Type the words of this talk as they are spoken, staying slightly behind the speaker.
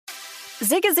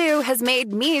Zigazoo has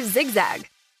made me zigzag.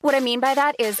 What I mean by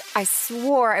that is I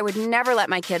swore I would never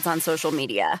let my kids on social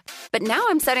media, but now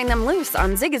I'm setting them loose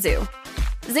on Zigazoo.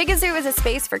 Zigazoo is a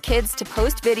space for kids to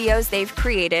post videos they've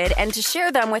created and to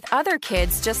share them with other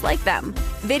kids just like them.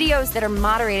 Videos that are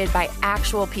moderated by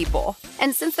actual people.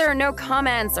 And since there are no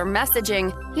comments or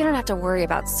messaging, you don't have to worry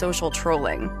about social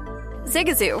trolling.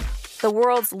 Zigazoo, the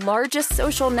world's largest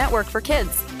social network for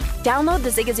kids. Download the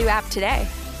Zigazoo app today.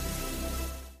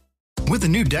 With the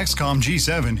new Dexcom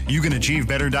G7, you can achieve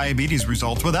better diabetes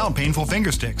results without painful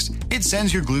finger sticks. It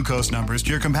sends your glucose numbers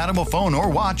to your compatible phone or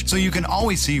watch so you can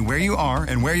always see where you are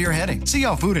and where you're heading. See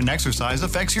how food and exercise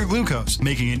affects your glucose,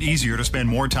 making it easier to spend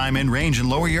more time in range and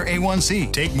lower your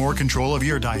A1C. Take more control of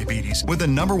your diabetes with the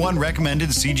 #1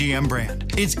 recommended CGM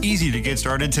brand. It's easy to get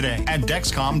started today at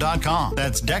Dexcom.com.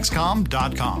 That's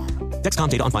Dexcom.com. Dexcom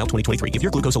data on file 2023. If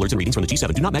your glucose alerts and readings from the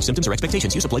G7 do not match symptoms or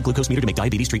expectations, use a blood glucose meter to make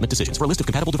diabetes treatment decisions. For a list of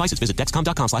compatible devices, visit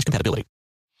Dexcom.com/compatibility.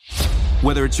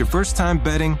 Whether it's your first time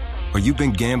betting or you've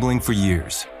been gambling for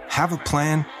years, have a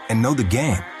plan and know the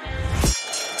game.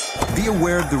 Be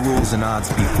aware of the rules and odds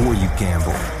before you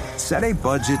gamble. Set a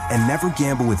budget and never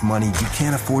gamble with money you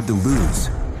can't afford to lose.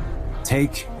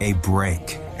 Take a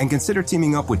break and consider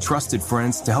teaming up with trusted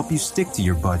friends to help you stick to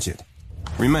your budget.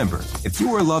 Remember, if you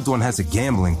or a loved one has a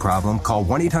gambling problem, call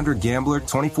 1-800-GAMBLER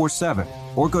 24/7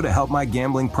 or go to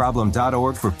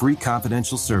helpmygamblingproblem.org for free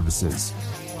confidential services.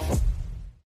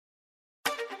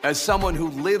 As someone who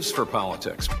lives for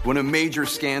politics, when a major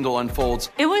scandal unfolds,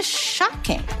 it was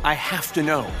shocking. I have to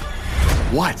know,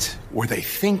 what were they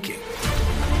thinking?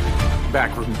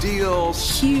 Backroom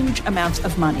deals, huge amounts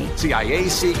of money, CIA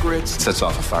secrets, sets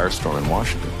off a firestorm in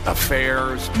Washington,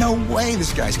 affairs. No way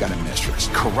this guy's got a mistress.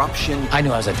 Corruption. I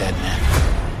knew I was a dead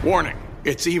man. Warning,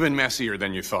 it's even messier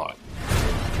than you thought.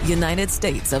 United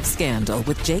States of Scandal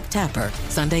with Jake Tapper,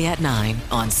 Sunday at 9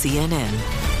 on CNN.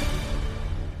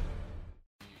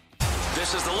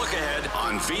 This is the look ahead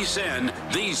on VSiN,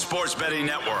 the sports betting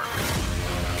network.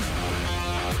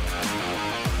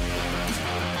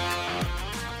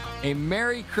 A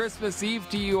Merry Christmas Eve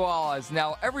to you all, as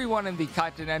now everyone in the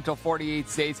continental 48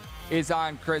 states is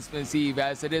on Christmas Eve,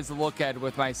 as it is a look ahead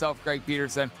with myself, Greg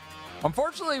Peterson.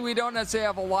 Unfortunately, we don't necessarily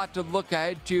have a lot to look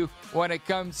ahead to when it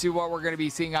comes to what we're going to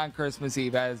be seeing on Christmas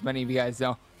Eve. As many of you guys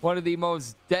know, one of the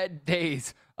most dead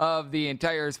days of the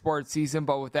entire sports season.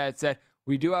 But with that said,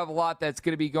 we do have a lot that's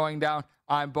going to be going down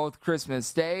on both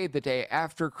Christmas Day, the day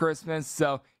after Christmas.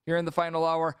 So here in the final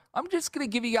hour, I'm just going to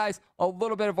give you guys a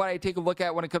little bit of what I take a look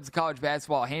at when it comes to college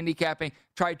basketball handicapping,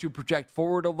 try to project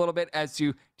forward a little bit as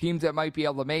to teams that might be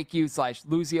able to make you /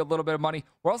 lose you a little bit of money.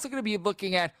 We're also going to be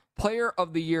looking at player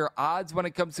of the year odds when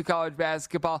it comes to college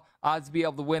basketball, odds to be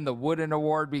able to win the Wooden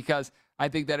Award, because I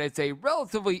think that it's a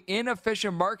relatively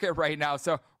inefficient market right now.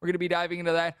 So we're going to be diving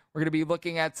into that. We're going to be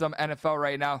looking at some NFL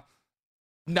right now.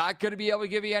 Not going to be able to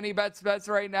give you any bets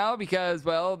right now because,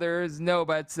 well, there's no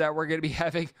bets that we're going to be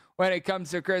having when it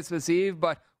comes to Christmas Eve.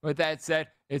 But with that said,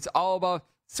 it's all about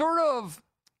sort of,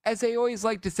 as they always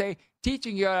like to say,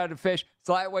 teaching you how to fish.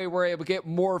 So that way we're able to get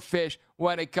more fish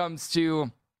when it comes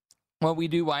to when we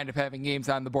do wind up having games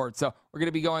on the board. So we're going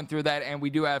to be going through that, and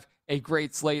we do have a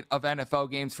great slate of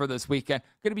NFL games for this weekend.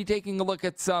 Going to be taking a look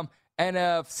at some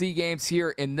NFC games here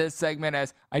in this segment,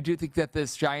 as I do think that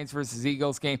this Giants versus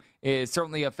Eagles game is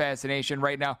certainly a fascination.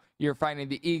 Right now, you're finding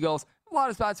the Eagles a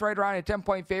lot of spots right around a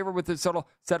 10-point favorite, with the total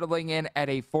settling in at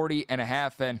a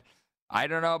 40.5. And I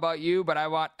don't know about you, but I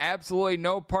want absolutely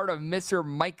no part of Mr.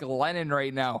 Mike Lennon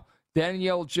right now.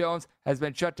 Daniel Jones has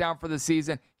been shut down for the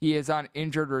season. He is on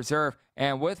injured reserve.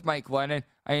 And with Mike Lennon,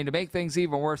 I mean, to make things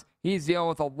even worse, he's dealing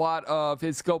with a lot of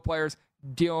his skill players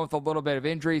dealing with a little bit of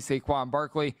injury. Saquon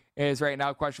Barkley is right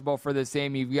now questionable for this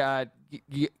game. You've got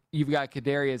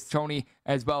Kadarius Toney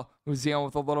as well, who's dealing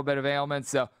with a little bit of ailments.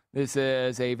 So this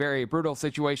is a very brutal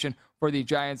situation for the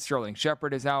Giants. Sterling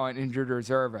Shepard is now on injured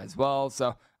reserve as well.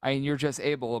 So, I mean, you're just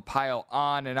able to pile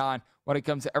on and on when it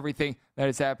comes to everything that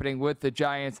is happening with the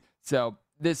Giants. So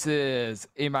this is,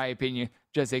 in my opinion,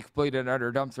 just a complete and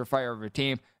utter dumpster fire of a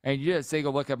team. And you just take a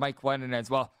look at Mike Lennon as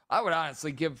well. I would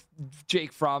honestly give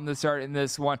Jake Fromm the start in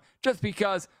this one, just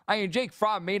because, I mean, Jake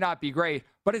Fromm may not be great,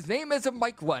 but his name isn't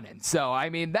Mike Lennon. So, I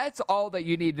mean, that's all that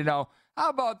you need to know. How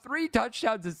about 3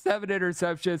 touchdowns and 7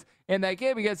 interceptions in that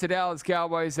game against the Dallas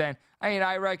Cowboys? And, I mean,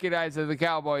 I recognize that the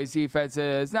Cowboys defense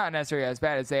is not necessarily as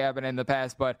bad as they have been in the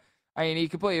past, but, I mean, he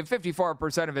completed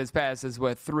 54% of his passes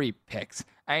with 3 picks.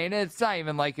 mean, it's not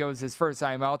even like it was his first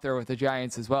time out there with the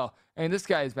Giants as well. I mean, this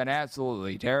guy has been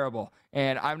absolutely terrible.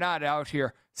 And I'm not out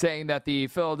here saying that the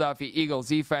Philadelphia Eagles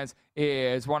defense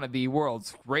is one of the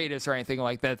world's greatest or anything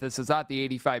like that. This is not the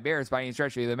 85 Bears by any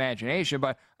stretch of the imagination,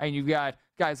 but I mean, you've got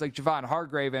guys like Javon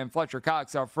Hargrave and Fletcher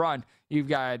Cox up front. You've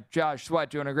got Josh Sweat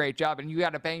doing a great job, and you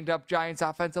got a banged-up Giants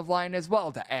offensive line as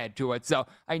well to add to it. So,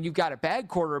 I mean, you've got a bad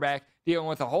quarterback dealing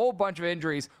with a whole bunch of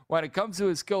injuries when it comes to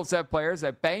his skill set players,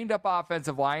 a banged-up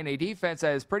offensive line, a defense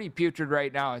that is pretty putrid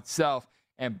right now itself,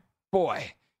 and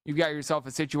boy, you've got yourself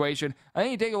a situation. I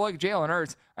think you take a look at Jalen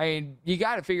Hurts. I mean, you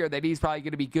got to figure that he's probably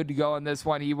going to be good to go in this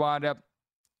one. He wound up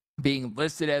being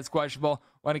listed as questionable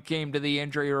when it came to the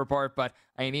injury report, but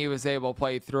I mean, he was able to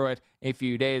play through it a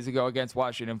few days ago against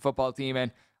Washington football team.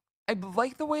 And I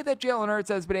like the way that Jalen Hurts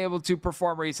has been able to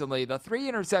perform recently. The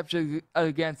 3 interceptions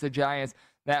against the Giants,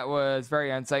 that was very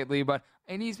unsightly, but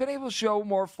and he's been able to show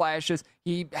more flashes.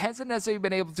 He hasn't necessarily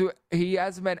been able to, he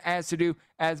hasn't been asked to do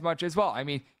as much as well. I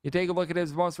mean, you take a look at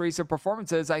his most recent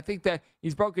performances, I think that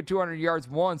he's broken 200 yards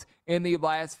once in the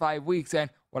last 5 weeks. And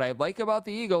what I like about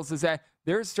the Eagles is that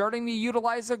they're starting to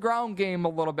utilize the ground game a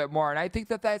little bit more. And I think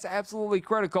that that's absolutely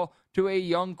critical to a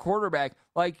young quarterback.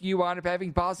 Like you wound up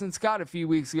having Boston Scott a few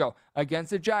weeks ago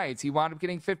against the Giants. He wound up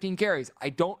getting 15 carries. I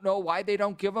don't know why they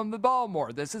don't give him the ball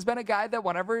more. This has been a guy that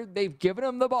whenever they've given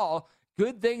him the ball,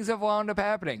 good things have wound up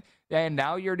happening. And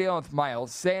now you're dealing with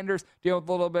Miles Sanders, dealing with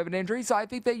a little bit of an injury. So I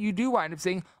think that you do wind up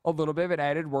seeing a little bit of an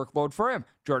added workload for him.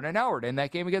 Jordan Howard in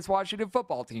that game against Washington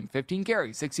football team, 15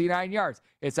 carries, 69 yards.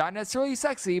 It's not necessarily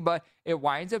sexy, but it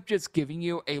winds up just giving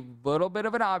you a little bit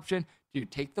of an option to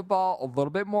take the ball a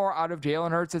little bit more out of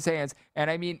Jalen Hurts' hands. And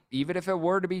I mean, even if it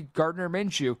were to be Gardner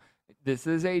Minshew, this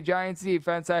is a Giants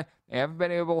defense that they haven't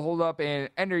been able to hold up in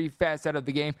any facet of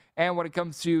the game. And when it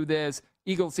comes to this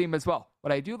Eagles team as well,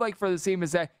 what I do like for this team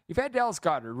is that you've had Dallas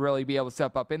Goedert really be able to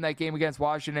step up in that game against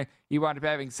Washington. He wound up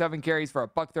having 7 carries for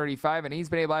 $135, and he's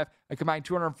been able to have a combined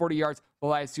 240 yards the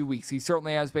last 2 weeks. He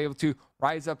certainly has been able to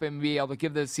rise up and be able to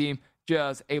give this team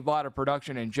just a lot of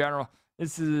production in general.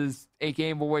 This is a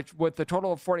game which, with the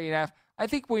total of 40.5, I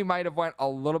think we might have went a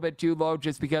little bit too low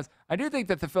just because I do think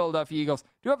that the Philadelphia Eagles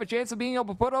do have a chance of being able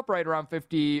to put up right around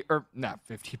 50, or not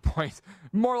 50 points,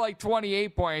 more like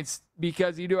 28 points,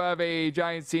 because you do have a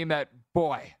Giants team that,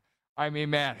 boy, I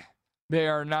mean, man, they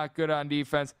are not good on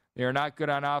defense. They are not good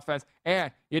on offense.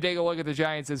 And you take a look at the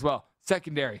Giants as well.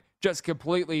 Secondary, just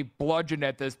completely bludgeoned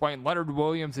at this point. Leonard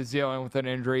Williams is dealing with an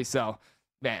injury, so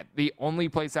man, the only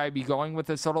place I'd be going with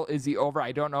this total is the over.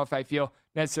 I don't know if I feel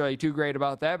necessarily too great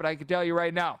about that, but I can tell you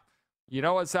right now, you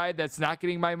know what side that's not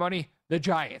getting my money? The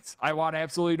Giants. I want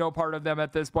absolutely no part of them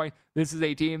at this point. This is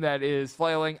a team that is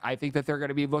flailing. I think that they're going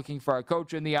to be looking for a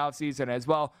coach in the offseason as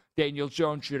well. Daniel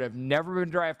Jones should have never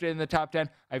been drafted in the top 10.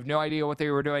 I have no idea what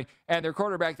they were doing. And their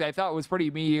quarterback that I thought was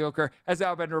pretty mediocre has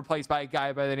now been replaced by a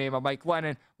guy by the name of Mike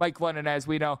Glennon. Mike Glennon, as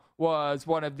we know, was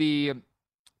one of the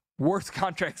worst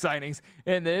contract signings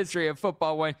in the history of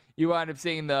football when you wind up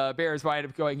seeing the Bears wind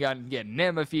up going out and getting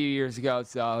him a few years ago.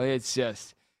 So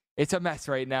it's a mess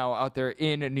right now out there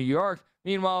in New York.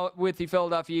 Meanwhile, with the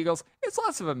Philadelphia Eagles, it's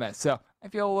less of a mess. So I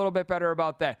feel a little bit better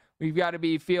about that. We've got to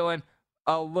be feeling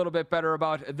a little bit better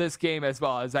about this game as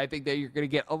well, as I think that you're going to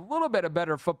get a little bit of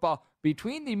better football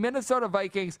between the Minnesota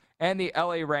Vikings and the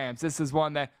LA Rams. This is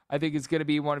one that I think is going to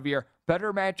be one of your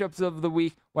better matchups of the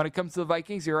week. When it comes to the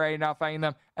Vikings, you're right now finding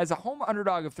them as a home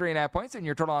underdog of 3.5 points, and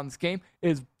your total on this game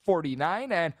is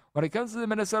 49. And when it comes to the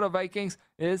Minnesota Vikings,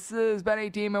 this has been a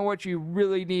team in which you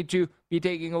really need to be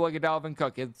taking a look at Dalvin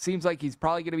Cook. It seems like he's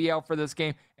probably going to be out for this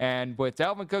game, and with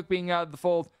Dalvin Cook being out of the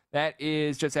fold, that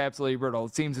is just absolutely brutal.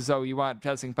 It seems as though you want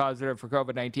testing positive for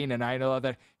COVID-19, and I know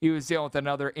that he was dealing with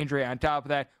another injury on top of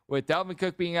that. With Dalvin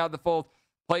Cook being out of the fold,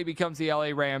 play becomes the LA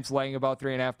Rams laying about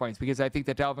 3.5 points, because I think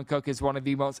that Dalvin Cook is one of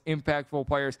the most impactful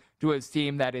players to his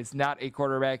team that is not a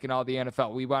quarterback in all the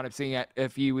NFL. We wound up seeing it a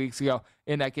few weeks ago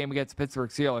in that game against the Pittsburgh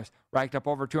Steelers. Racked up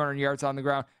over 200 yards on the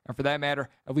ground, and for that matter,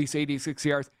 at least 86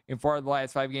 yards in 4 of the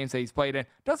last 5 games that he's played in.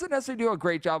 Doesn't necessarily do a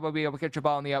great job of being able to catch a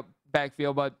ball in the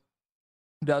backfield, but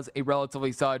does a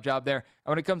relatively solid job there.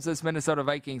 And when it comes to this Minnesota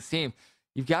Vikings team,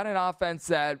 you've got an offense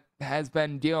that has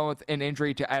been dealing with an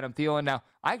injury to Adam Thielen. Now,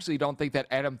 I actually don't think that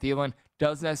Adam Thielen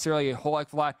does necessarily a whole heck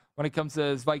of a lot when it comes to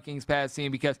this Vikings pass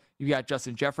team, because you've got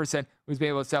Justin Jefferson, who's been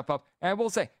able to step up. And I will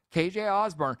say, KJ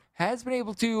Osborne has been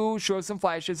able to show some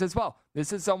flashes as well.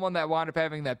 This is someone that wound up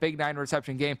having that big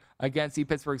 9-reception game against the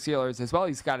Pittsburgh Steelers as well.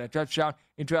 He's got a touchdown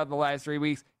in 2 out of the last 3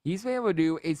 weeks. He's been able to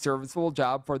do a serviceable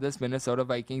job for this Minnesota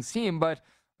Vikings team. But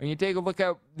when you take a look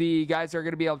at the guys that are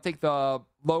going to be able to take the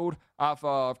load off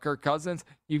of Kirk Cousins.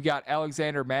 You've got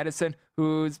Alexander Mattison,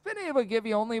 who's been able to give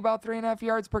you only about 3.5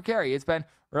 yards per carry. It's been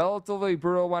relatively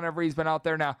brutal whenever he's been out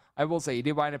there. Now, I will say he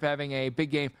did wind up having a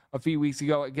big game a few weeks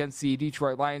ago against the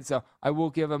Detroit Lions, so I will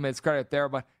give him his credit there,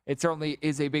 but it certainly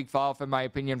is a big fall-off, in my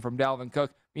opinion, from Dalvin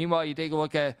Cook. Meanwhile, you take a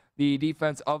look at the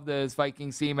defense of this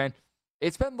Vikings team, and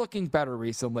it's been looking better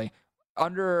recently.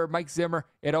 Under Mike Zimmer,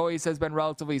 it always has been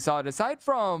relatively solid, aside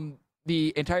from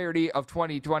the entirety of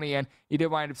 2020, and you did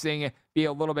wind up seeing it be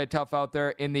a little bit tough out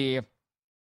there in the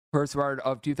first part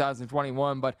of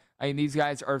 2021, but I mean, these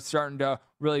guys are starting to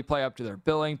really play up to their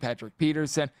billing. Patrick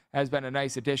Peterson has been a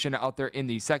nice addition out there in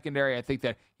the secondary. I think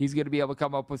that he's going to be able to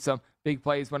come up with some big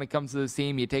plays when it comes to this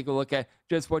team. You take a look at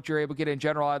just what you're able to get in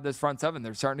general out of this front seven.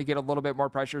 They're starting to get a little bit more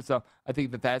pressure, so I think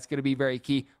that that's going to be very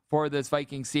key for this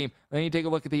Vikings team. And then you take a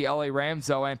look at the LA Rams,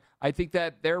 though, and I think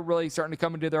that they're really starting to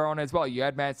come into their own as well. You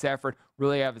had Matt Stafford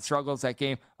really have his struggles. That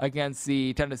game against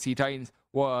the Tennessee Titans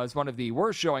was one of the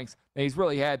worst showings that he's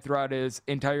really had throughout his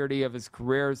entirety of his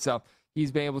career. So he's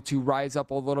been able to rise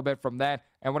up a little bit from that.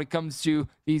 And when it comes to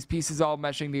these pieces all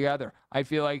meshing together, I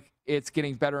feel like it's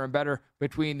getting better and better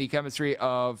between the chemistry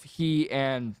of he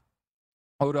and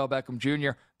Odell Beckham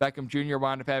Jr. Beckham Jr.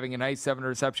 wound up having a nice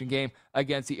 7-reception game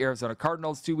against the Arizona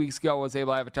Cardinals 2 weeks ago, was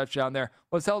able to have a touchdown there,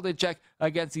 was held in check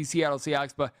against the Seattle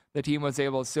Seahawks, but the team was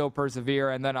able to still persevere.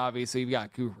 And then obviously you've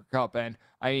got Cooper Kupp. And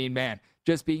I mean, man,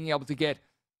 just being able to get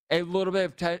a little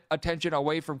bit of attention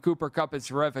away from Cooper Kupp is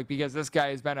terrific, because this guy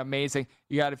has been amazing.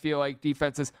 You got to feel like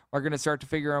defenses are going to start to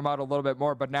figure him out a little bit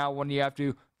more. But now when you have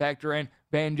to factor in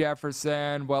Van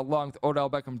Jefferson, well, along with Odell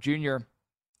Beckham Jr.,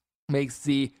 makes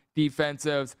the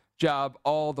defensive job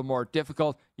all the more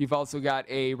difficult. You've also got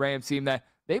a Rams team that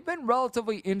they've been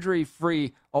relatively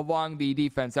injury-free along the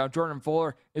defense. Now, Jordan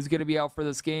Fuller is going to be out for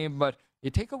this game, but you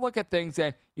take a look at things,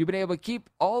 and you've been able to keep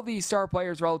all these star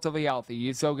players relatively healthy.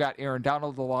 You still got Aaron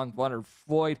Donald along with Leonard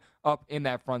Floyd up in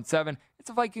that front seven. It's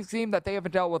a Vikings team that they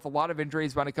haven't dealt with a lot of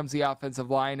injuries when it comes to the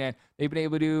offensive line, and they've been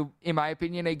able to do, in my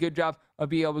opinion, a good job of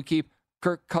being able to keep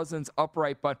Kirk Cousins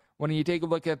upright. But when you take a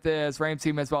look at this Rams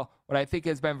team as well, what I think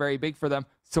has been very big for them,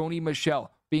 Sony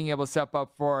Michel being able to step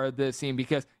up for this team,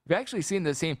 because you've actually seen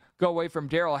this team go away from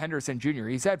Darrell Henderson Jr.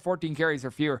 He's had 14 carries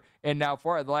or fewer and now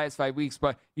 4 of the last 5 weeks,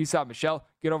 but you saw Michel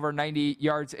get over 90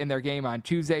 yards in their game on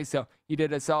Tuesday, so he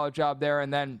did a solid job there.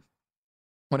 And then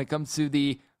when it comes to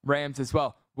the Rams as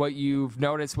well, what you've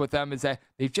noticed with them is that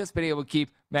they've just been able to keep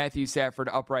Matthew Stafford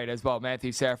upright as well.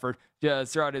 Matthew Stafford,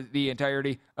 just throughout the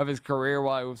entirety of his career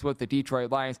while he was with the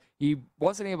Detroit Lions, he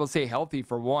wasn't able to stay healthy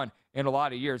for one in a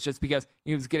lot of years, just because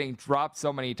he was getting dropped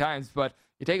so many times. But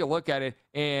you take a look at it,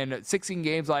 in 16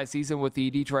 games last season with the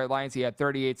Detroit Lions, he had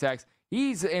 38 sacks.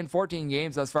 He's in 14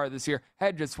 games thus far this year,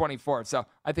 had just 24. So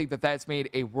I think that that's made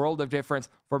a world of difference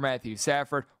for Matthew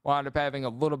Stafford. Wound up having a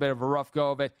little bit of a rough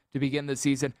go of it to begin the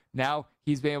season. Now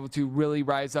he's been able to really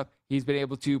rise up. He's been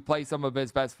able to play some of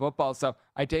his best football. So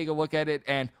I take a look at it,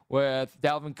 and with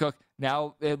Dalvin Cook,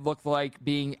 now it looked like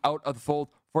being out of the fold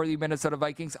for the Minnesota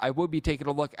Vikings. I would be taking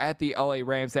a look at the LA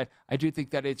Rams, and I do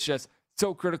think that it's just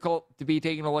so critical to be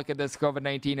taking a look at this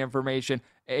COVID-19 information.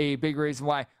 A big reason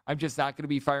why I'm just not going to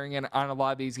be firing in on a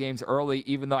lot of these games early,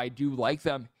 even though I do like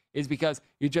them, is because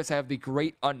you just have the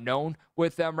great unknown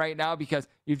with them right now, because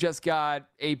you've just got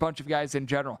a bunch of guys in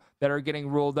general that are getting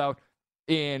ruled out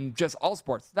in just all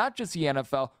sports, not just the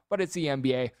NFL, but it's the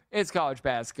NBA, it's college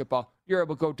basketball. You're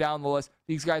able to go down the list.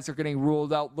 These guys are getting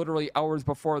ruled out literally hours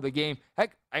before the game.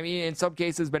 Heck, I mean, in some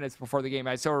cases, minutes before the game.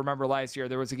 I still remember last year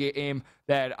there was a game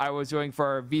that I was doing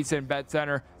for VSiN Bet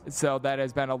Center, so that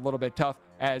has been a little bit tough,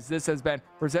 as this has been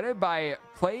presented by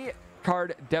Play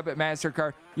Card Debit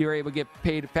MasterCard. You're able to get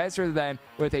paid faster than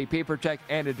with a paper check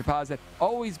and a deposit.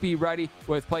 Always be ready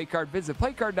with PlayCard. Visit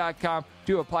playcard.com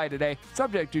to apply today.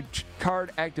 Subject to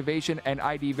card activation and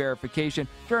ID verification.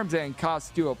 Terms and costs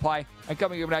do apply. And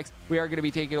coming up next, we are going to be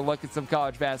taking a look at some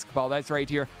college basketball. That's right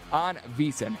here on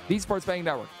VSiN, the Sports Betting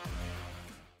Network.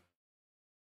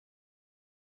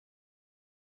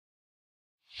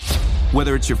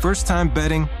 Whether it's your first time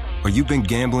betting or you've been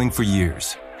gambling for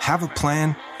years, have a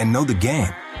plan and know the game.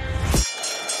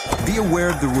 Be aware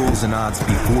of the rules and odds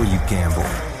before you gamble.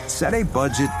 Set a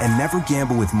budget and never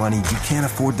gamble with money you can't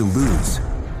afford to lose.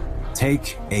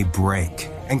 Take a break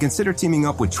and consider teaming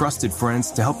up with trusted friends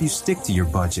to help you stick to your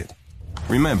budget.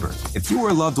 Remember, if you or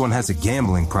a loved one has a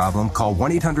gambling problem, call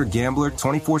 1-800-GAMBLER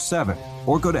 24/7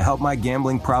 or go to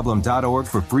helpmygamblingproblem.org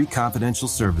for free confidential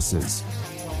services.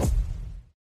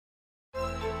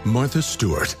 Martha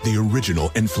Stewart, the original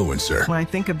influencer. When I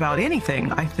think about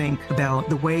anything, I think about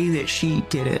the way that she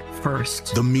did it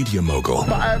first. The media mogul.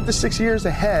 5 to 6 years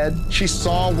ahead, she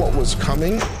saw what was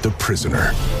coming. The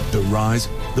prisoner. The rise,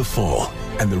 the fall,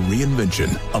 and the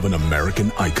reinvention of an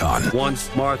American icon.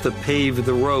 Once Martha paved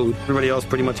the road, everybody else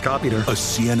pretty much copied her. A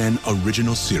CNN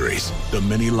original series, The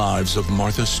Many Lives of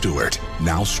Martha Stewart,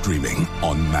 now streaming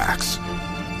on Max.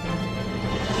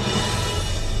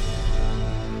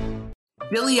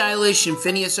 Billie Eilish and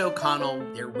Phineas O'Connell,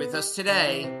 they're with us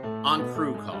today on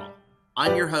Crew Call.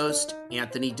 I'm your host,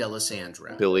 Anthony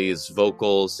D'Alessandro. Billie's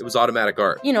vocals, it was automatic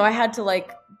art. You know, I had to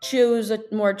choose a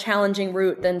more challenging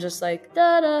route than just da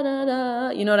da da da.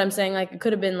 You know what I'm saying? It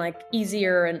could have been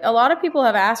easier. And a lot of people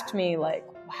have asked me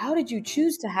how did you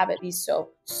choose to have it be so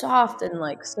soft and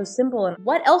so simple? And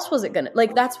what else was it gonna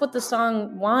that's what the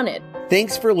song wanted.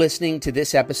 Thanks for listening to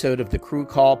this episode of the Crew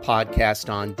Call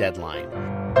podcast on Deadline.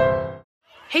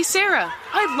 Hey Sarah,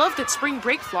 I love that spring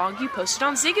break vlog you posted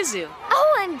on Zigazoo.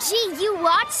 OMG, you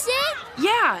watched it?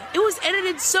 Yeah, it was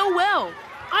edited so well.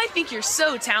 I think you're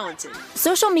so talented.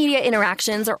 Social media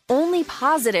interactions are only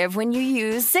positive when you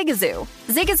use Zigazoo.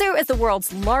 Zigazoo is the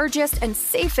world's largest and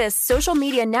safest social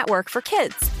media network for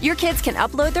kids. Your kids can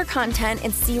upload their content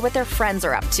and see what their friends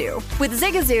are up to. With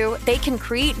Zigazoo, they can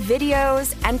create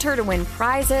videos, enter to win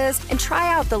prizes, and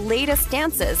try out the latest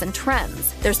dances and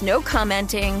trends. There's no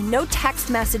commenting, no text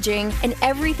messaging, and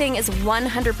everything is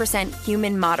 100%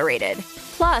 human moderated.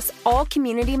 Plus, all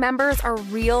community members are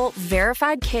real,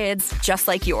 verified kids just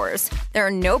like yours. There are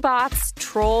no bots,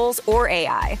 trolls, or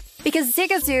AI. Because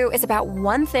Zigazoo is about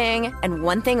one thing and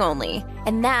one thing only,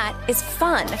 and that is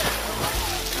fun.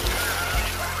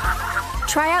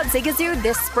 Try out Zigazoo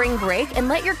this spring break and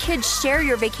let your kids share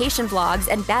your vacation vlogs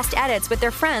and best edits with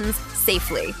their friends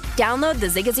safely. Download the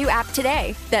Zigazoo app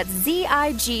today. That's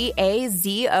Zigazoo.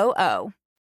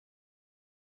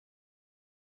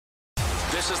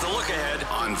 This is the look ahead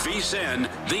on VSiN,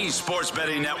 the Sports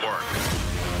Betting Network.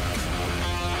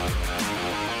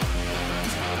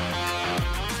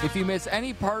 If you miss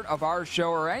any part of our show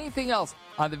or anything else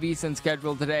on the VSiN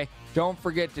schedule today, don't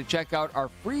forget to check out our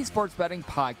free sports betting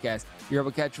podcast. You're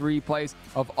able to catch replays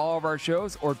of all of our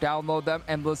shows or download them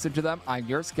and listen to them on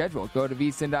your schedule. Go to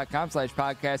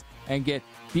vsin.com/podcast and get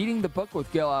Beating the Book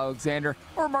with Gil Alexander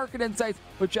or Market Insights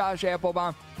with Josh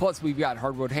Applebaum. Plus, we've got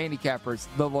Hardwood Handicappers,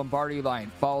 the Lombardi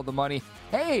Line, Follow the Money.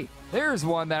 Hey, there's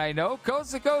one that I know,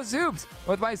 Coast to Coast Hoops,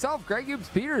 with myself, Greg Hoops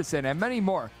Peterson, and many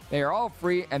more. They are all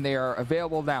free and they are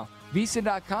available now.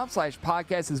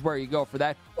 vsin.com/podcast is where you go for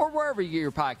that, or wherever you get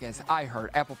your podcasts. iHeart,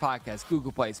 Apple Podcasts,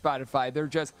 Google Play, Spotify. They're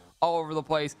just all over the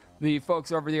place. The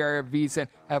folks over there at VSiN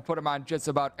have put them on just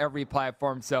about every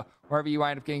platform. So wherever you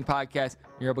wind up getting podcasts,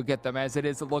 you're able to get them. As it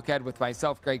is a look ahead with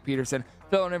myself, Greg Peterson,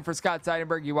 filling in for Scott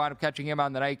Seidenberg. You wind up catching him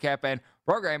on the Nightcap. And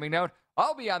programming note,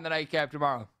 I'll be on the Nightcap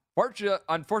tomorrow.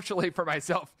 Unfortunately for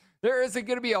myself, there isn't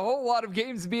going to be a whole lot of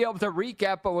games to be able to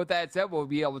recap, but with that said, we'll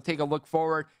be able to take a look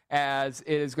forward as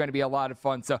it is going to be a lot of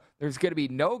fun. So there's going to be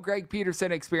no Greg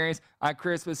Peterson experience on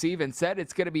Christmas Eve. Instead,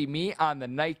 it's going to be me on the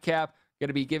Nightcap, going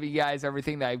to be giving you guys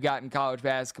everything that I've got in college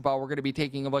basketball. We're going to be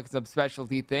taking a look at some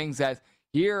specialty things, as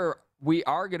here we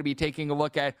are going to be taking a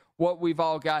look at what we've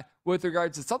all got with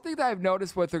regards to something that I've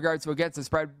noticed with regards to against the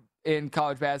spread in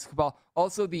college basketball.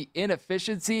 Also, the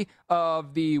inefficiency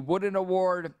of the Wooden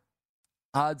Award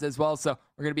odds as well. So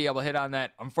we're going to be able to hit on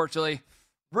that. Unfortunately,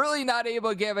 really not able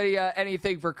to give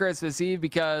anything for Christmas Eve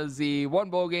because the one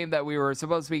bowl game that we were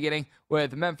supposed to be getting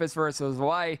with Memphis versus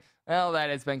Hawaii, well, that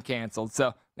has been canceled.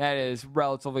 So that is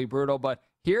relatively brutal. But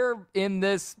here in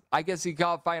this, I guess you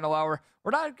call it final hour,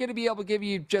 we're not going to be able to give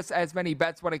you just as many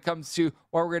bets when it comes to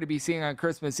what we're going to be seeing on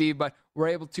Christmas Eve, but we're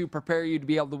able to prepare you to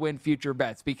be able to win future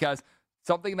bets, because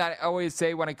something that I always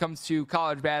say when it comes to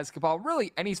college basketball,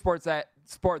 really any sport that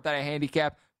I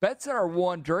handicap, bets that are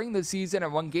won during the season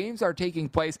and when games are taking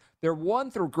place, they're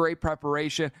won through great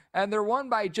preparation, and they're won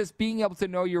by just being able to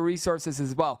know your resources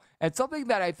as well. And something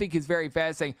that I think is very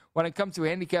fascinating when it comes to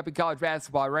handicapping college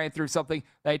basketball, I ran through something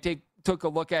that I took a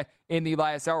look at in the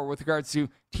last hour with regards to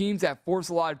teams that force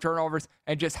a lot of turnovers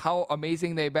and just how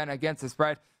amazing they've been against the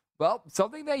spread. Well,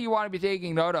 something that you want to be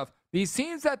taking note of, these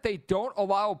teams that they don't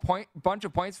allow a bunch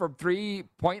of points from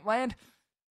 3-point land,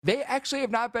 they actually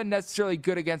have not been necessarily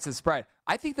good against the spread.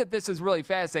 I think that this is really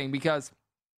fascinating because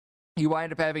you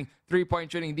wind up having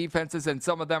 3-point shooting defenses, and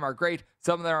some of them are great,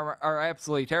 some of them are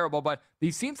absolutely terrible, but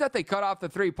these teams that they cut off the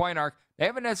 3-point arc, they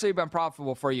haven't necessarily been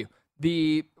profitable for you.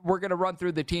 We're going to run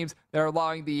through the teams that are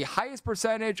allowing the highest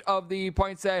percentage of the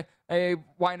points that they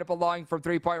wind up allowing from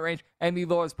 3-point range and the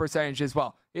lowest percentage as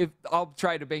well. I'll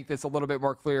try to make this a little bit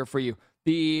more clear for you.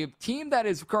 The team that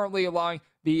is currently allowing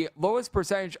the lowest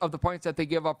percentage of the points that they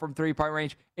give up from three-point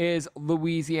range is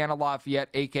Louisiana Lafayette,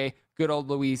 a.k.a. good old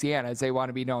Louisiana, as they want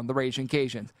to be known, the Raging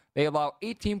Cajuns. They allow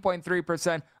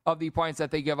 18.3% of the points that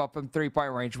they give up from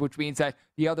three-point range, which means that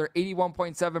the other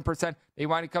 81.7%, they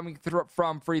wind up coming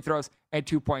from free throws and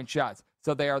two-point shots.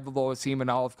 So they are the lowest team in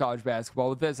all of college basketball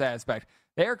with this aspect.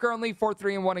 They are currently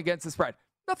 4-3-1 against the spread.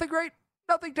 Nothing great,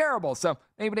 nothing terrible. So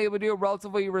they've been able to do a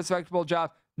relatively respectable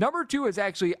job. Number 2 is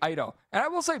actually Idaho. And I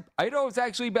will say, Idaho has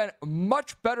actually been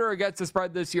much better against the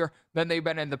spread this year than they've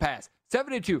been in the past.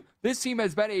 7-2. This team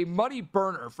has been a money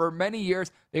burner for many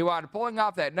years. They wound up pulling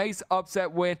off that nice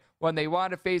upset win when they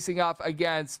wound up facing off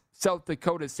against South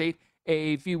Dakota State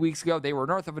a few weeks ago. They were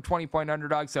north of a 20-point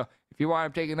underdog. So if you wind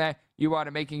up taking that, you wind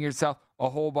up making yourself a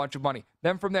whole bunch of money.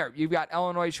 Then from there, you've got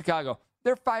Illinois, Chicago.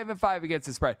 They're 5-5 against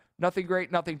the spread. Nothing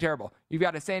great, nothing terrible. You've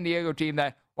got a San Diego team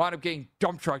that wound up getting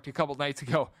dump trucked a couple nights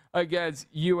ago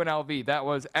against UNLV. That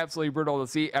was absolutely brutal to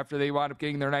see after they wound up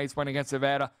getting their nice win against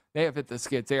Nevada. They have hit the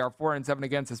skids. They are 4-7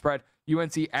 against the spread.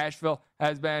 UNC Asheville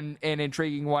has been an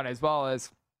intriguing one, as well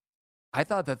as I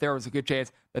thought that there was a good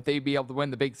chance that they'd be able to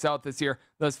win the Big South this year.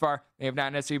 Thus far, they have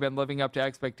not necessarily been living up to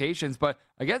expectations, but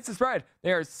against the spread,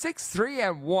 they are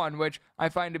 6-3-1, which I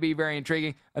find to be very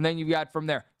intriguing. And then you've got from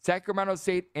there, Sacramento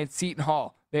State and Seton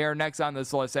Hall. They are next on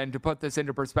this list. And to put this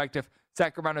into perspective,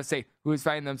 Sacramento State, who is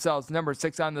finding themselves number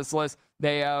 6 on this list,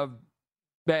 they have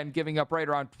been giving up right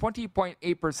around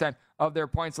 20.8% of their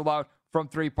points allowed from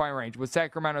three-point range. With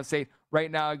Sacramento State right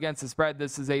now against the spread,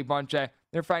 this is a bunch that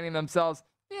they're finding themselves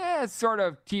sort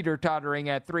of teeter-tottering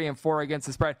at 3-4 against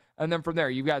the spread. And then from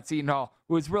there, you've got Seton Hall,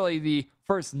 who is really the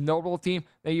first notable team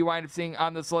that you wind up seeing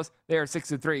on this list. They are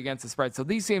 6-3 against the spread. So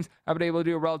these teams have been able to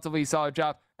do a relatively solid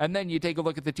job. And then you take a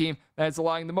look at the team that is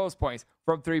allowing the most points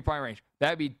from three-point range.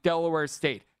 That'd be Delaware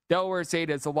State. Delaware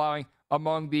State is allowing,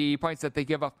 among the points that they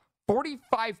give up,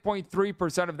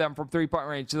 45.3% of them from three-point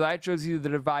range. So that shows you the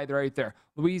divide right there.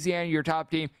 Louisiana, your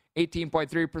top team,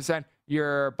 18.3%.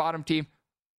 Your bottom team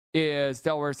is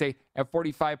Delaware State at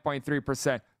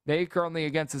 45.3%. They currently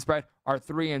against the spread are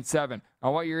 3-7.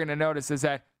 And what you're going to notice is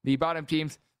that the bottom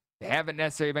teams, they haven't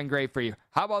necessarily been great for you.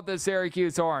 How about the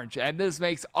Syracuse Orange? And this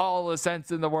makes all the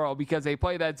sense in the world because they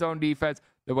play that zone defense.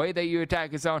 The way that you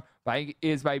attack a zone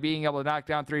is by being able to knock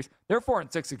down threes. They're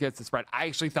 4-6 against the spread. I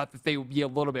actually thought that they would be a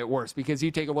little bit worse because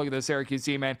you take a look at the Syracuse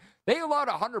team, man. They allowed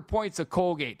 100 points to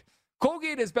Colgate.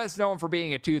 Colgate is best known for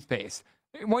being a toothpaste.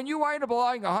 When you wind up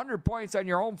allowing 100 points on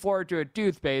your home floor to a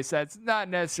toothpaste, that's not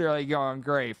necessarily going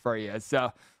great for you.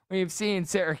 So we've seen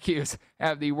Syracuse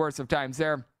have the worst of times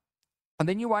there. And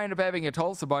then you wind up having a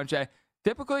Tulsa bunch that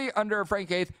typically under Frank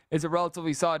Haith is a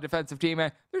relatively solid defensive team.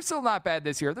 And they're still not bad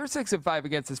this year. They're 6-5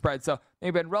 against the spread, so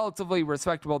they've been relatively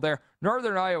respectable there.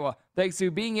 Northern Iowa, thanks to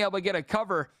being able to get a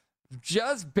cover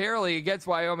just barely against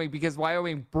Wyoming because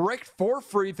Wyoming bricked 4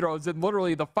 free throws in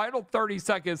literally the final 30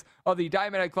 seconds of the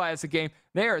Diamond Head Classic game.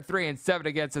 They are 3-7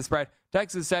 against the spread.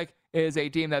 Texas Tech is a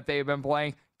team that they've been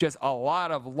playing just a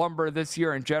lot of lumber this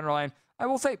year in general. And I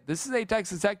will say, this is a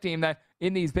Texas Tech team that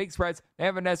in these big spreads, they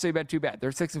haven't necessarily been too bad. They're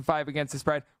 6-5 against the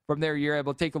spread. From there, you're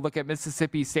able to take a look at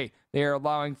Mississippi State. They are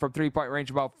allowing from three-point range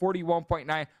about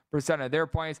 41.9% of their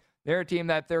points. They're a team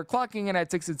that they're clocking in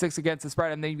at 6-6 against the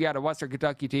spread, and then you've got a Western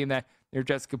Kentucky team that they're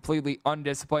just completely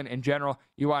undisciplined in general.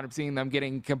 You wind up seeing them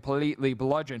getting completely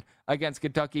bludgeoned against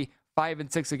Kentucky,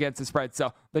 5-6 against the spread.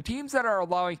 So the teams that are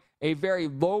allowing a very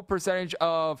low percentage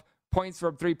of points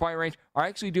from three-point range are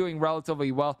actually doing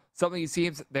relatively well. Some of these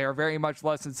teams, they are very much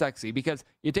less than sexy because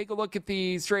you take a look at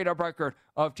the straight-up record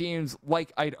of teams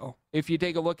like Idaho. If you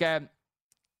take a look at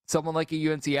someone like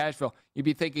a UNC Asheville, you'd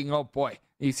be thinking, oh boy,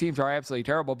 these teams are absolutely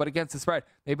terrible. But against the spread,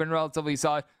 they've been relatively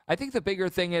solid. I think the bigger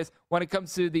thing is when it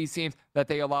comes to these teams that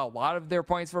they allow a lot of their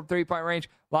points from three-point range,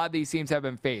 a lot of these teams have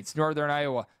been fades. Northern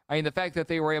Iowa, I mean, the fact that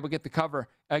they were able to get the cover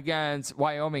against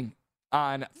Wyoming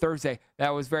on Thursday, that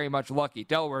was very much lucky.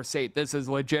 Delaware State, this is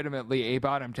legitimately a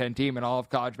bottom 10 team in all of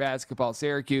college basketball.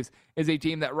 Syracuse is a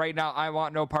team that right now I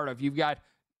want no part of. You've got,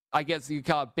 I guess you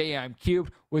call it Bayam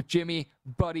cubed with Jimmy,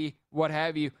 Buddy, what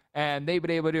have you, and they've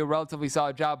been able to do a relatively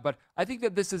solid job. But I think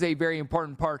that this is a very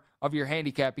important part of your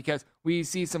handicap because we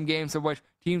see some games in which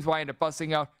teams wind up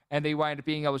busting out and they wind up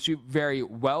being able to shoot very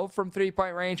well from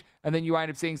three-point range, and then you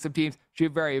wind up seeing some teams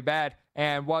shoot very bad.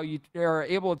 And while you are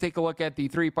able to take a look at the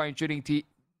three-point shooting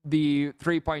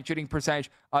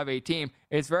percentage of a team,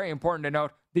 it's very important to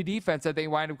note the defense that they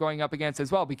wind up going up against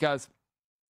as well because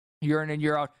year in and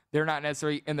year out, they're not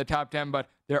necessarily in the top 10, but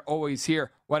they're always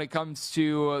here. When it comes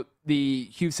to the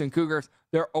Houston Cougars,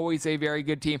 they're always a very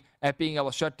good team at being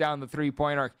able to shut down the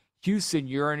three-point arc. Houston,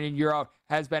 year in and year out,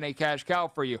 has been a cash cow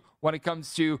for you. When it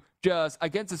comes to just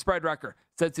against the spread record,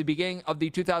 since the beginning of the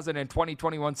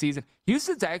 2020-21 season,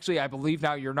 Houston's actually, I believe,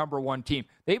 now your number one team.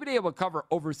 They've been able to cover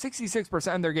over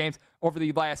 66% of their games over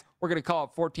the last, we're going to call it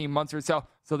 14 months or so.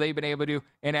 So they've been able to do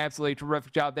an absolutely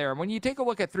terrific job there. And when you take a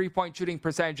look at three-point shooting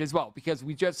percentage as well, because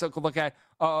we just took a look at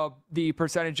the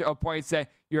percentage of points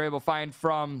that you're able to find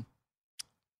from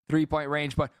three-point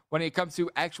range, but when it comes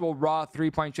to actual raw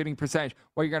three-point shooting percentage,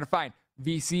 what you're going to find,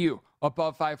 VCU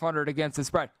above 500 against the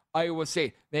spread. Iowa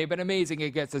State, they've been amazing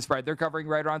against the spread. They're covering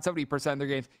right around 70% of their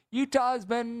games. Utah has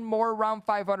been more around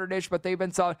 500-ish, but they've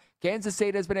been solid. Kansas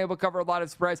State has been able to cover a lot of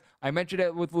spreads. I mentioned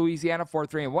it with Louisiana,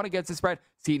 4-3-1 against the spread.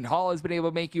 Seton Hall has been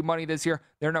able to make you money this year.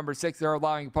 They're number 6. They're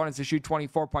allowing opponents to shoot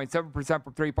 24.7%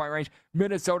 from three-point range.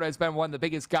 Minnesota has been one of the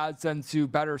biggest godsends to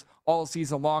bettors all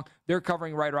season long. They're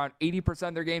covering right around 80%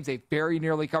 of their games. They very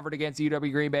nearly covered against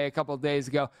UW Green Bay a couple of days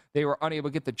ago. They were unable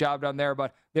to get the job done there,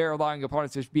 but they're allowing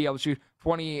opponents to be able to shoot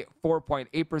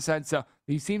 24.8%. So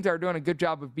these teams are doing a good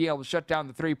job of being able to shut down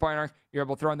the three-point arc. You're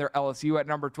able to throw in their LSU at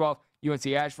number 12. UNC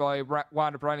Asheville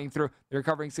wound up running through. They're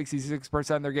covering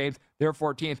 66% of their games. They're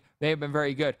 14th. They have been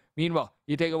very good. Meanwhile,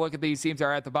 you take a look at these teams that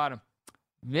are at the bottom.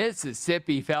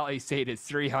 Mississippi Valley State is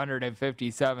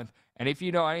 357th. And if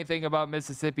you know anything about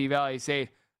Mississippi Valley State,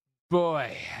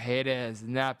 boy, it has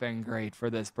not been great for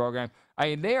this program. I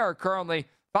mean, they are currently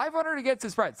 500 against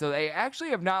the spread. So they actually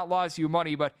have not lost you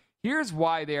money, but here's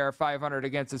why they are 500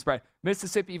 against the spread.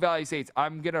 Mississippi Valley State,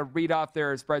 I'm going to read off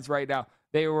their spreads right now.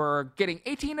 They were getting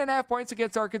 18.5 points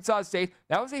against Arkansas State.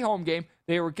 That was a home game.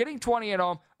 They were getting 20 at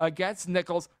home against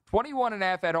Nichols,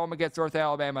 21.5 at home against North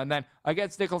Alabama, and then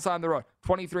against Nichols on the road,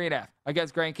 23.5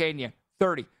 against Grand Canyon,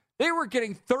 30. They were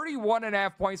getting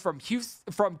 31.5 points from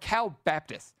Cal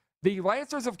Baptist. The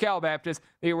Lancers of Cal Baptist,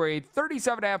 they were a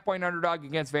 37.5 point underdog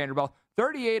against Vanderbilt,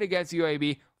 38 against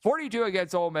UAB, 42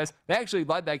 against Ole Miss. They actually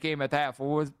led that game at the half. It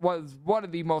was one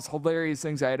of the most hilarious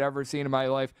things I had ever seen in my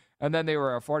life. And then they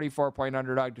were a 44-point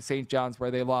underdog to St. John's, where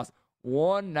they lost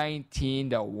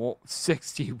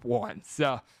 119-61.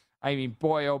 So, I mean,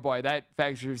 boy, oh boy, that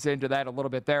factors into that a little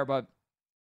bit there. But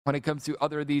when it comes to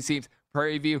other of these teams,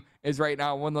 Prairie View is right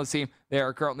now a winless team. They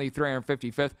are currently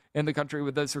 355th in the country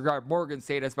with this regard. Morgan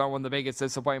State has been one of the biggest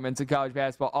disappointments in college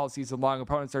basketball all season long.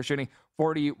 Opponents are shooting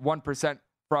 41%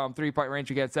 from three-point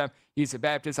range against them. Houston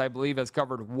Baptist, I believe, has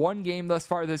covered one game thus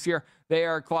far this year. They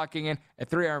are clocking in at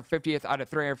 350th out of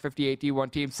 358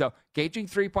 D1 teams. So gauging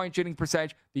three-point shooting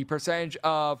percentage, the percentage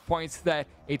of points that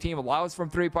a team allows from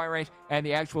three-point range, and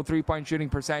the actual three-point shooting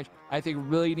percentage, I think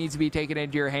really needs to be taken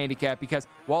into your handicap, because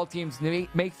while teams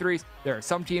make threes, there are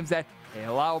some teams that they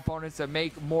allow opponents to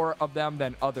make more of them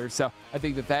than others. So I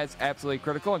think that that's absolutely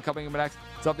critical. And coming up next,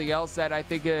 something else that I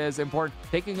think is important,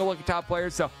 taking a look at top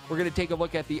players. So we're going to take a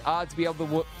look at the odds to be able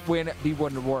to win the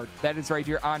Wooden Award. That is right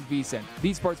here on VSiN,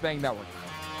 the Sports Betting Network.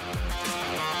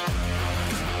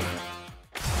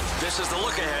 This is the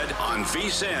look ahead on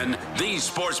VSiN, the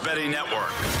Sports Betting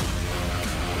Network.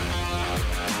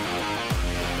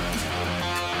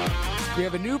 We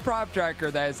have a new prop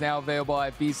tracker that is now available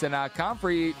at VSiN.com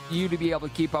for you to be able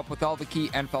to keep up with all the key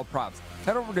NFL props.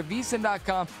 Head over to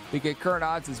VSiN.com to get current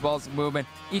odds as well as the movement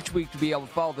each week to be able to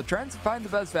follow the trends and find the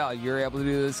best value. You're able to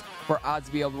do this for odds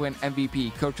to be able to win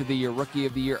MVP, Coach of the Year, Rookie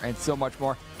of the Year, and so much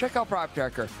more. Check out Prop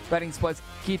Tracker, betting splits,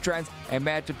 key trends, and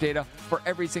matchup data for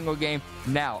every single game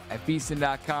now at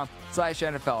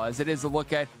VSiN.com/NFL. As it is a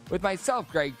look at with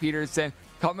myself, Greg Peterson,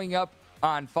 coming up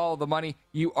on Follow the Money,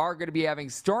 you are going to be having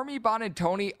Stormy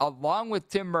Buonantony along with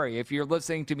Tim Murray. If you're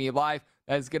listening to me live,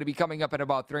 that is going to be coming up in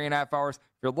about 3.5 hours. If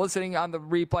you're listening on the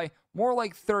replay, more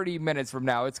like 30 minutes from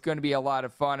now. It's going to be a lot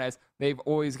of fun, as they've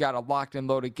always got a locked and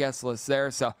loaded guest list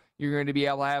there. So you're going to be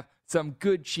able to have some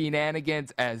good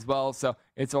shenanigans as well. So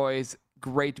it's always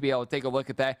great to be able to take a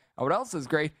look at that. And what else is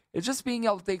great is just being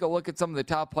able to take a look at some of the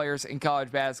top players in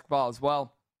college basketball as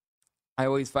well. I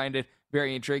always find it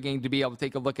very intriguing to be able to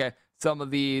take a look at some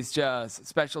of these just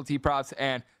specialty props,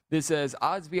 and this is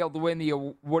odds to be able to win the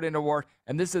Wooden Award,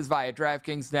 and this is via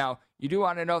DraftKings. Now, you do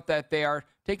want to note that they are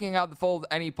taking out the fold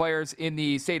any players in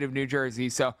the state of New Jersey,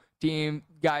 so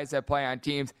guys that play on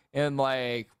teams in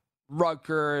like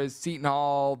Rutgers, Seton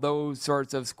Hall, those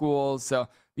sorts of schools. So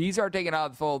these are taken out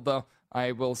of the fold, though.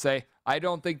 I will say, I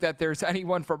don't think that there's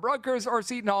anyone from Rutgers or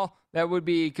Seton Hall that would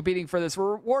be competing for this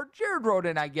reward. Jared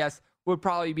Rhoden, I guess, would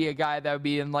probably be a guy that would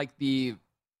be in like the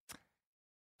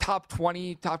top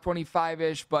 20, top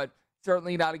 25-ish, but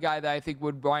certainly not a guy that I think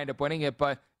would wind up winning it.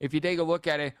 But if you take a look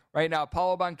at it right now,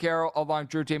 Paulo Banchero along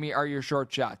Drew Timme are your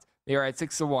short shots. They are at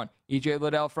 6-1. EJ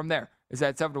Liddell from there is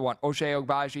at 7-1. Ochai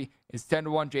Agbaji is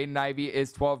 10-1. Jaden Ivey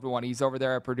is 12-1. He's over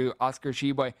there at Purdue. Oscar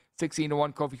Tshiebwe,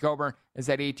 16-1. Kofi Coburn is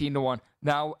at 18-1.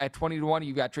 Now at 20-1,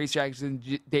 you've got Trace Jackson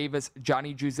Davis,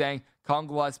 Johnny Juzang, Colin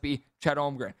Gillespie, Chet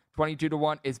Holmgren.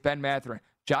 22-1 is Ben Mathurin.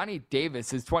 Johnny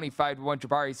Davis is 25-1.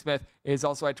 Jabari Smith is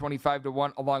also at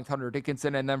 25-1 along with Hunter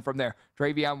Dickinson. And then from there,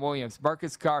 Travion Williams,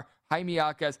 Marcus Carr, Jaime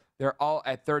Jaquez, they're all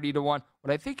at 30-1. What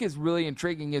I think is really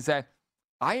intriguing is that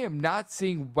I am not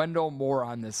seeing Wendell Moore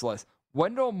on this list.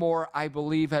 Wendell Moore, I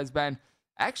believe, has been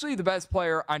actually the best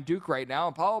player on Duke right now.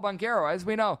 And Paolo Banchero, as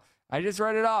we know, I just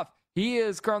read it off. He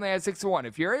is currently at 6-1.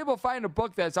 If you're able to find a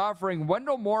book that's offering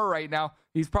Wendell Moore right now,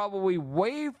 he's probably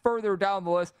way further down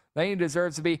the list than he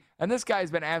deserves to be. And this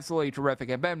guy's been absolutely terrific.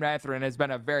 And Ben Mathurin has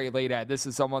been a very late add. This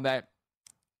is someone that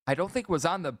I don't think was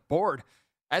on the board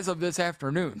as of this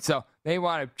afternoon. So they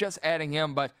wound up just adding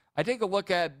him. But I take a look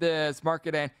at this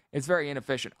market and it's very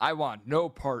inefficient. I want no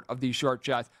part of these short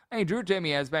shots. I mean, Drew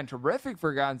Timme has been terrific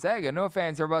for Gonzaga. No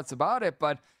fans or buts about it,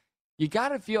 but you got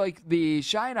to feel like the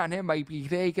shine on him might be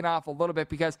taken off a little bit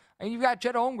because you've got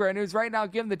Chet Holmgren, who's right now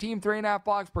giving the team 3.5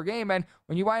 blocks per game. And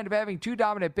when you wind up having two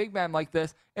dominant big men like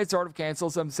this, it sort of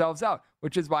cancels themselves out,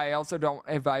 which is why I also don't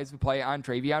advise to play on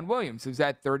Travion Williams, who's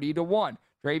at 30-1.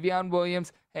 Travion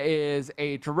Williams is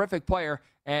a terrific player,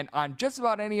 and on just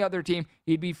about any other team,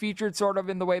 he'd be featured sort of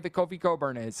in the way that Kofi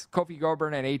Coburn is. Kofi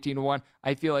Coburn at 18-1,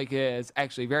 I feel like is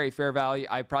actually very fair value.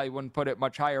 I probably wouldn't put it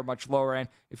much higher, much lower end.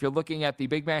 If you're looking at the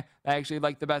big man, I actually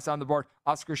like the best on the board,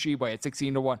 Oscar Tshiebwe at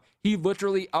 16-1. He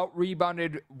literally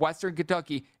out-rebounded Western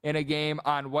Kentucky in a game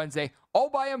on Wednesday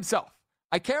all by himself.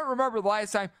 I can't remember the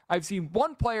last time I've seen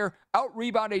one player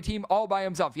out-rebound a team all by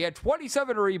himself. He had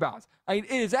 27 rebounds. I mean,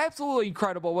 it is absolutely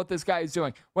incredible what this guy is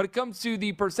doing. When it comes to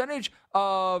the percentage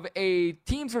of a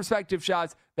team's respective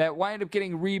shots that wind up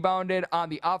getting rebounded on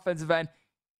the offensive end,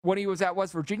 when he was at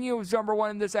West Virginia, he was number one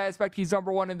in this aspect. He's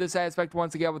number one in this aspect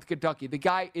once again with Kentucky. The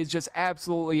guy is just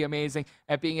absolutely amazing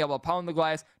at being able to pound the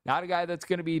glass. Not a guy that's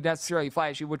going to be necessarily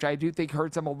flashy, which I do think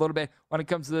hurts him a little bit when it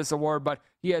comes to this award, but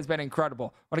he has been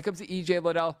incredible. When it comes to EJ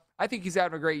Liddell, I think he's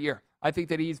having a great year. I think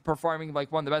that he's performing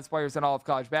like one of the best players in all of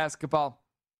college basketball.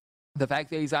 The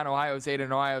fact that he's on Ohio State,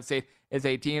 and Ohio State is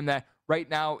a team that right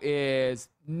now is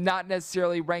not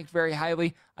necessarily ranked very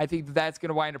highly, I think that that's going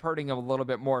to wind up hurting him a little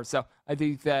bit more. So I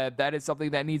think that that is something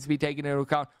that needs to be taken into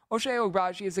account. Ochai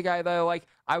Agbaji is a guy that I like.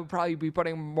 I would probably be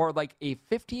putting more like a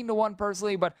 15-1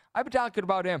 personally, but I've been talking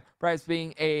about him perhaps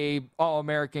being a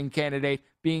All-American candidate,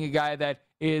 being a guy that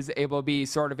is able to be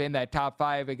sort of in that top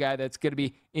five, a guy that's going to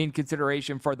be in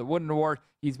consideration for the Wooden Award.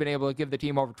 He's been able to give the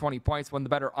team over 20 points, one of the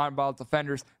better on-ball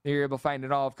defenders that you're able to find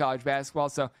in all of college basketball.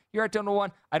 So you're at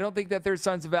 10-1. I don't think that there's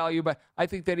tons of value, but I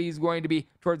think that he's going to be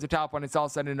towards the top when it's all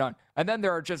said and done. And then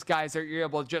there are just guys that you're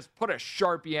able to just put a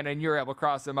Sharpie in and you're able to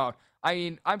cross them out. I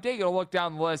mean, I'm taking a look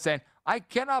down the list, and I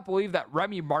cannot believe that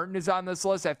Remy Martin is on this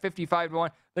list at 55-1.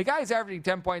 The guy's averaging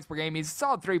 10 points per game. He's a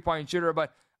solid three-point shooter,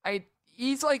 but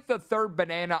he's like the third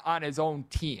banana on his own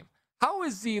team. How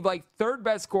is the third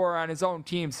best scorer on his own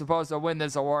team supposed to win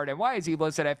this award? And why is he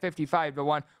listed at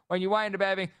 55-1 when you wind up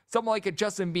having someone like a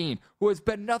Justin Bean, who has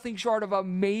been nothing short of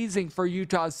amazing for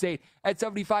Utah State at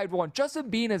 75-1?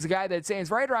 Justin Bean is a guy that stands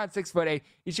right around 6'8".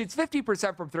 He shoots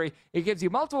 50% from three. He gives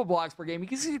you multiple blocks per game. He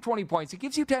gives you 20 points. He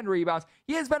gives you 10 rebounds.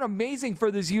 He has been amazing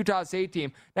for this Utah State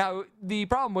team. Now, the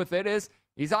problem with it is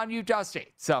he's on Utah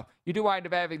State, so you do wind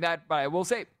up having that, but I will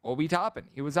say, Obi Toppin,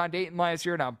 he was on Dayton last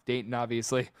year. Now, Dayton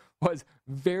obviously was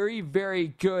very, very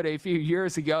good a few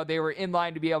years ago. They were in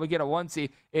line to be able to get a 1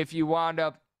 seed if you wound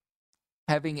up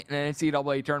having an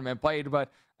NCAA tournament played,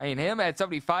 but I mean, him at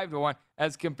 75-1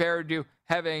 as compared to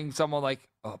having someone like,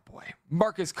 oh boy,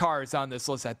 Marcus Carr is on this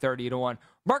list at 30-1.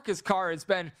 Marcus Carr has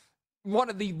been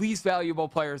one of the least valuable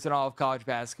players in all of college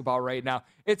basketball right now.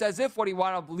 It's as if when he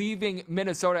wound up leaving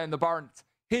Minnesota in the Barnes,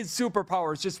 his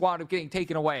superpowers just wound up getting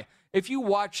taken away. If you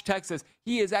watch Texas,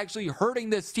 he is actually hurting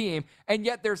this team, and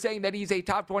yet they're saying that he's a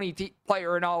top 20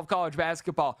 player in all of college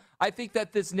basketball. I think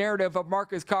that this narrative of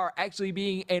Marcus Carr actually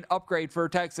being an upgrade for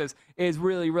Texas is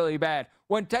really, really bad.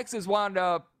 When Texas wound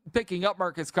up picking up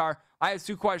Marcus Carr, I have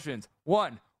two questions.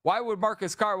 One, why would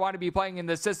Marcus Carr want to be playing in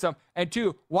this system? And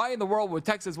two, why in the world would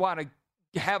Texas want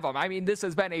to have him? I mean, this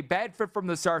has been a bad fit from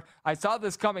the start. I saw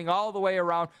this coming all the way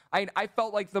around. I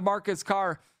felt like the Marcus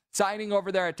Carr signing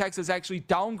over there at Texas actually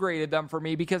downgraded them for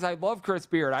me because I love Chris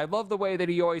Beard. I love the way that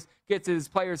he always gets his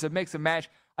players to mix and match.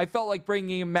 I felt like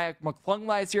bringing in Mac McClung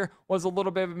last year was a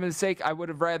little bit of a mistake. I would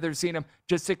have rather seen him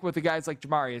just stick with the guys like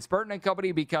Jamarius Burton and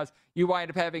company, because you wind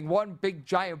up having one big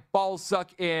giant ball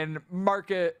suck in Mac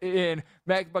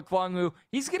McClung, who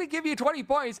he's going to give you 20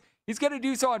 points. he's going to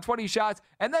do so on 20 shots,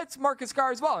 and that's Marcus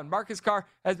Carr as well. And Marcus Carr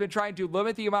has been trying to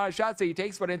limit the amount of shots that he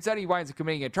takes, but instead he winds up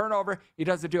committing a turnover. He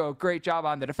doesn't do a great job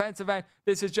on the defensive end.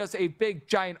 This is just a big,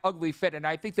 giant, ugly fit, and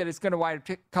I think that it's going to wind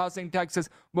up costing Texas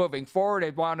moving forward.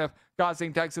 It wound up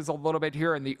costing Texas a little bit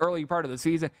here in the early part of the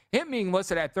season. Him being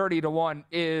listed at 30-1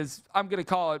 is, I'm going to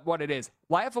call it what it is,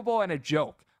 laughable and a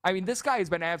joke. I mean, this guy has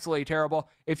been absolutely terrible.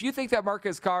 If you think that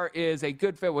Marcus Carr is a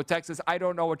good fit with Texas, I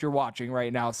don't know what you're watching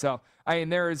right now. So, I mean,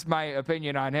 there is my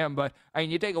opinion on him. But, I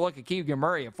mean, you take a look at Keegan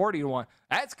Murray at 40-1.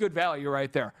 That's good value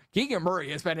right there. Keegan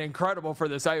Murray has been incredible for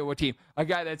this Iowa team. A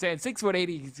guy that's saying 6'8",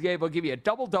 he's able to give you a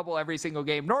double-double every single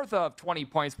game, north of 20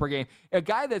 points per game. A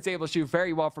guy that's able to shoot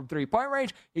very well from three-point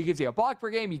range. He gives you a block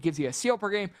per game. He gives you a steal per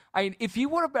game. I mean, if he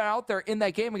would have been out there in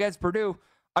that game against Purdue,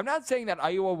 I'm not saying that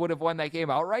Iowa would have won that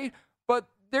game outright, but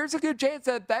there's a good chance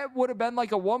that that would have been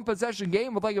like a one-possession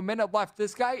game with like a minute left.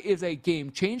 This guy is a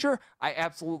game changer. I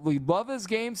absolutely love his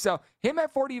game. So him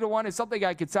at 40-1 is something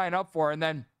I could sign up for. And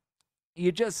then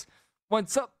you just,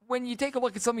 when you take a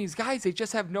look at some of these guys, they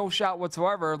just have no shot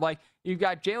whatsoever. Like you've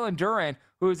got Jalen Duren,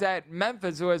 who's at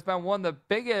Memphis, who has been one of the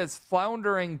biggest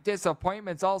floundering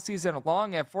disappointments all season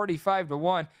long at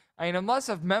 45-1. I mean, unless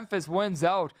if Memphis wins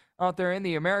out there in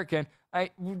the American,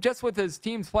 just with his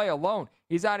team's play alone,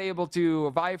 he's not able to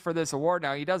vie for this award.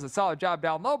 Now, he does a solid job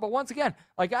down low, but once again,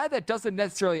 a guy that doesn't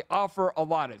necessarily offer a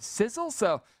lot of sizzle,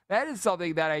 so that is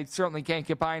something that I certainly can't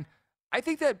get behind. I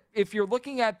think that if you're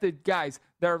looking at the guys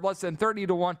that are less than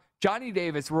 30-1, Johnny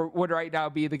Davis would right now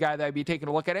be the guy that I'd be taking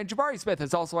a look at. And Jabari Smith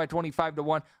is also at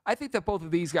 25-1. I think that both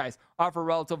of these guys offer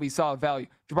relatively solid value.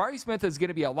 Jabari Smith is going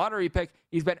to be a lottery pick.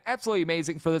 He's been absolutely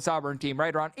amazing for this Auburn team,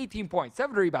 right around 18 points,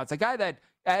 7 rebounds. A guy that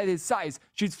at his size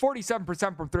shoots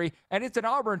 47% from three, and it's an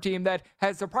Auburn team that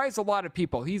has surprised a lot of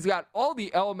people. He's got all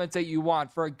the elements that you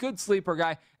want for a good sleeper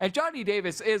guy, and Johnny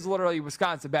Davis is literally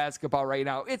Wisconsin basketball right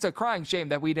now. It's a crying shame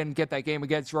that we didn't get that game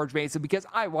against George Mason because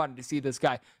I wanted to see this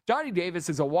guy. Johnny Davis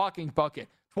is a walking bucket.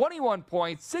 21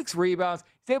 points, 6 rebounds.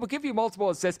 He's able to give you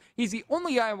multiple assists. He's the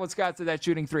only guy in Wisconsin that's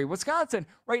shooting three. Wisconsin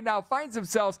right now finds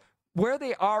themselves where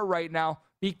they are right now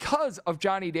because of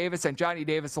Johnny Davis and Johnny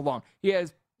Davis alone. He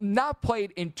has not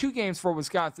played in 2 games for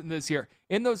Wisconsin this year.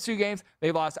 In those 2 games,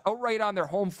 they lost outright on their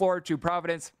home floor to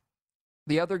Providence.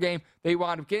 The other game, they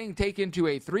wound up getting taken to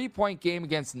a 3-point game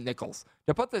against Nichols.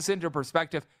 To put this into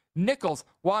perspective, Nichols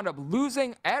wound up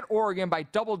losing at Oregon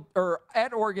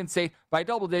State by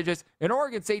double digits. An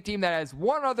Oregon State team that has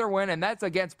one other win, and that's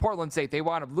against Portland State. They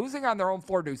wound up losing on their home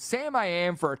floor to Sam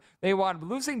Amford. They wound up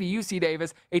losing to UC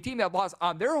Davis, a team that lost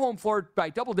on their home floor by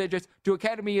double digits to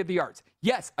Academy of the Arts.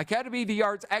 Yes, Academy of the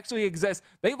Arts actually exists.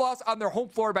 They lost on their home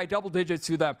floor by double digits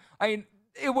to them. I mean,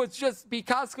 it was just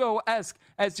Picasso-esque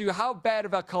as to how bad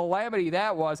of a calamity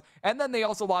that was. And then they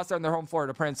also lost on their home floor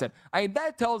to Princeton. I mean,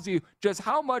 that tells you just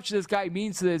how much this guy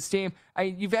means to this team. I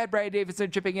mean, you've had Brad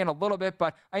Davison chipping in a little bit,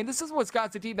 but I mean, this is a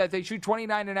Wisconsin team that they shoot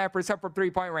 29.5% from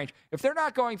three-point range. If they're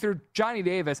not going through Johnny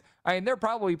Davis, I mean, they're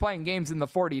probably playing games in the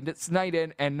 40s night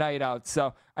in and night out.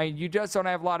 So, I mean, you just don't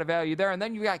have a lot of value there. And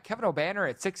then you got Kevin O'Banner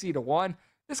at 60-1.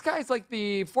 This guy's like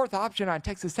the 4th option on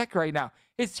Texas Tech right now.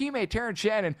 His teammate, Terrence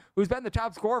Shannon, who's been the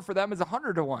top scorer for them, is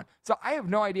 100-1. So I have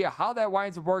no idea how that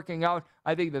winds up working out.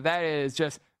 I think that is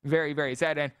just very, very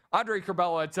sad. And Andre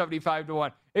Curbelo at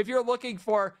 75-1. If you're looking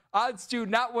for odds to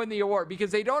not win the award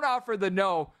because they don't offer the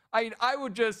no, I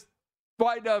would just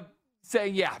wind up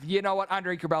saying, yeah, you know what,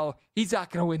 Andre Curbelo, he's not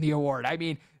going to win the award. I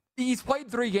mean, he's played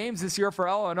 3 games this year for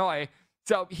Illinois.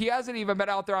 So he hasn't even been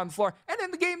out there on the floor. And in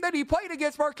the game that he played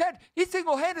against Marquette, he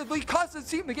single-handedly cost his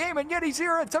team the game, and yet he's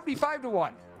here at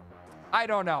 75-1. I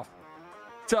don't know.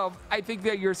 So I think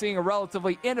that you're seeing a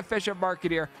relatively inefficient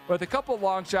market here with a couple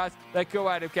long shots that go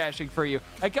out of cashing for you.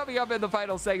 And coming up in the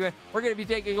final segment, we're going to be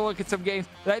taking a look at some games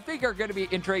that I think are going to be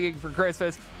intriguing for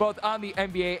Christmas, both on the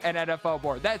NBA and NFL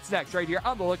board. That's next right here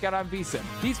on The Lookout on VSiN,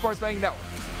 the Sports Betting Network.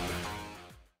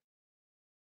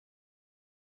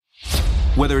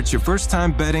 Whether it's your first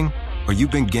time betting or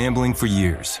you've been gambling for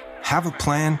years, have a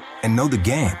plan and know the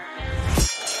game.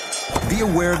 Be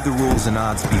aware of the rules and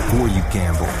odds before you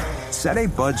gamble. Set a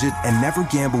budget and never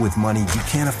gamble with money you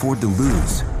can't afford to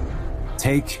lose.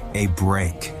 Take a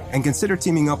break and consider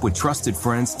teaming up with trusted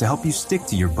friends to help you stick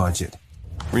to your budget.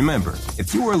 Remember,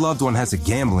 if you or a loved one has a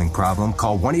gambling problem,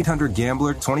 call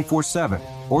 1-800-GAMBLER 24/7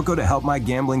 or go to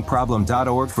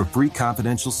helpmygamblingproblem.org for free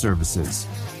confidential services.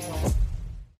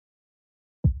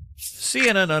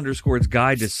 CNN_'s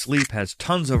Guide to Sleep has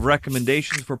tons of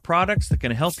recommendations for products that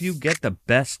can help you get the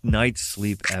best night's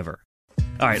sleep ever.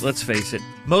 All right, let's face it,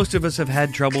 most of us have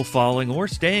had trouble falling or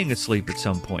staying asleep at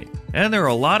some point, and there are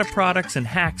a lot of products and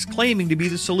hacks claiming to be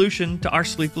the solution to our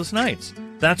sleepless nights.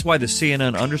 That's why the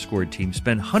CNN Underscored team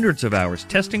spend hundreds of hours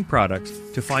testing products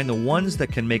to find the ones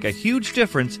that can make a huge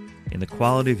difference in the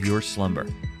quality of your slumber.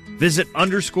 Visit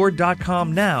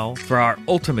underscored.com now for our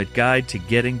ultimate guide to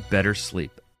getting better sleep.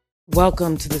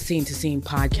 Welcome to the Scene to Scene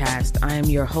podcast. I am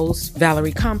your host,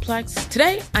 Valerie Complex.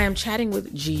 Today, I am chatting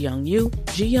with Ji Young Yoo.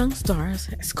 Ji Young stars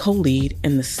as co-lead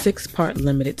in the 6-part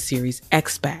limited series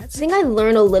Expats. I think I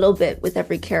learn a little bit with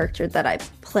every character that I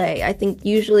play. I think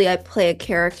usually I play a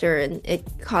character and it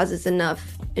causes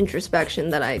enough introspection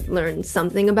that I learn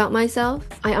something about myself.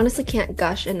 I honestly can't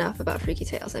gush enough about Freaky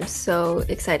Tales. I'm so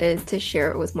excited to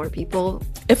share it with more people.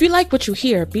 If you like what you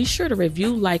hear, be sure to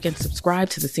review, like, and subscribe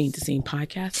to the Scene to Scene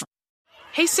podcast.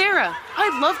 Hey Sarah,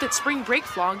 I love that spring break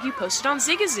vlog you posted on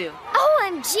Zigazoo.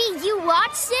 OMG, you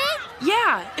watched it?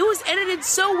 Yeah, it was edited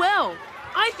so well.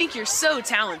 I think you're so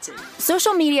talented.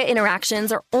 Social media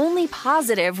interactions are only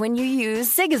positive when you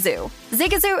use Zigazoo.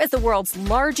 Zigazoo is the world's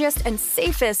largest and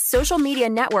safest social media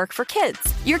network for kids.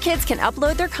 Your kids can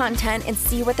upload their content and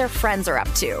see what their friends are up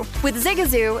to. With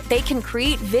Zigazoo, they can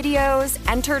create videos,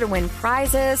 enter to win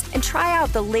prizes, and try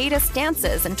out the latest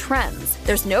dances and trends.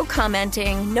 There's no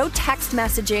commenting, no text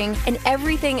messaging, and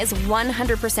everything is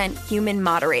 100% human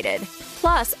moderated.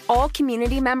 Plus, all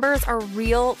community members are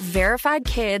real, verified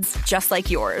kids just like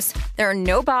yours. There are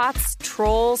no bots,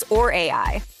 trolls, or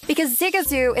AI. Because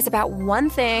Zigazoo is about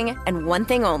one thing and one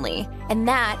thing only, and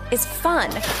that is fun.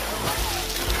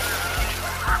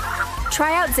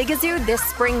 Try out Zigazoo this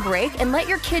spring break and let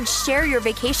your kids share your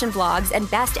vacation vlogs and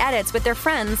best edits with their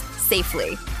friends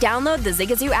safely. Download the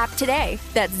Zigazoo app today.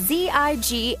 That's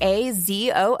Zigazoo.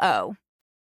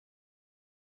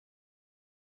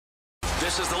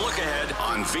 This is the look ahead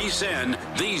on VSiN,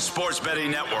 the Sports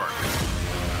Betting Network.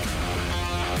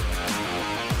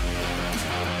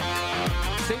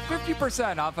 Save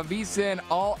 50% off a VSiN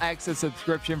all-access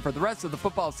subscription for the rest of the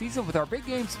football season with our big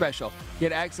game special.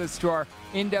 Get access to our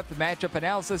in-depth matchup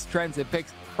analysis, trends, and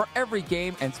picks for every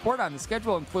game and sport on the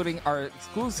schedule, including our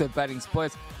exclusive betting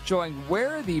splits showing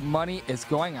where the money is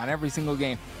going on every single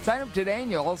game. Sign up today and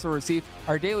you'll also receive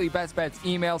our daily best bets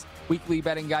emails, weekly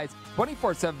betting guides,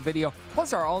 24/7 video,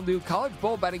 plus our all-new college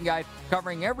bowl betting guide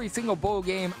covering every single bowl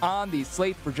game on the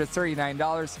slate for just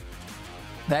 $39.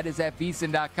 That is at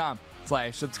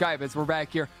vsin.com/subscribe. As we're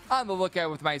back here on the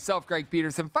lookout with myself, Greg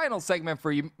Peterson. Final segment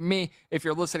for me. If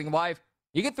you're listening live,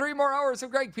 you get 3 more hours of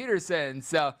Greg Peterson.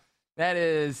 So that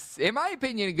is, in my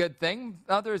opinion, a good thing.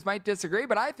 Others might disagree,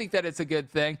 but I think that it's a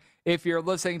good thing. If you're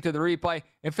listening to the replay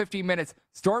in 15 minutes,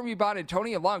 Stormy Bond and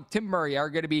Tony along with Tim Murray are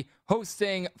going to be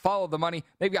hosting Follow the Money.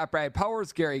 They've got Brad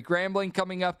Powers, Gary Grambling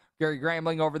coming up. Gary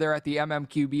Grambling over there at the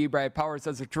MMQB. Brad Powers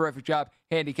does a terrific job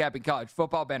handicapping college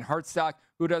football. Ben Hartstock,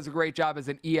 who does a great job as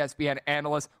an ESPN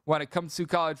analyst when it comes to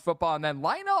college football. And then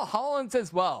Lionel Hollins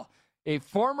as well, a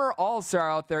former all-star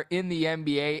out there in the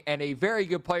NBA and a very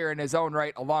good player in his own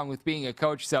right, along with being a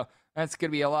coach. So that's going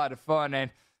to be a lot of fun.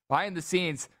 And behind the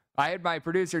scenes, I had my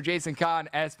producer, Jason Kahn,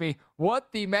 ask me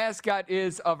what the mascot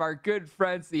is of our good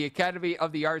friends, the Academy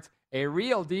of the Arts, a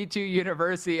real D2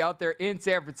 university out there in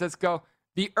San Francisco,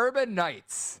 the Urban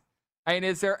Knights. I mean,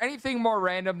 is there anything more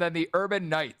random than the Urban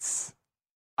Knights?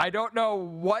 I don't know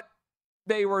what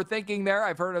they were thinking there.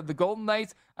 I've heard of the Golden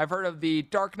Knights. I've heard of the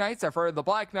Dark Knights. I've heard of the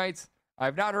Black Knights.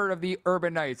 I've not heard of the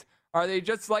Urban Knights. Are they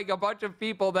just like a bunch of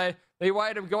people that they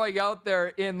wind up going out there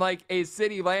in like a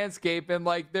city landscape and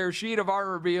like their sheet of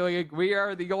armor being like, we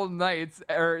are the Golden Knights,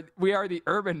 or we are the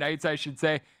Urban Knights, I should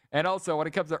say. And also when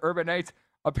it comes to Urban Knights,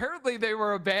 apparently they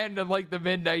were a band in like the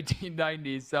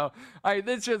mid-1990s. So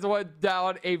this just went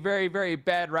down a very, very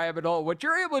bad rabbit hole. What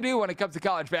you're able to do when it comes to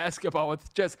college basketball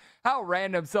with just how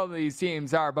random some of these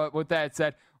teams are. But with that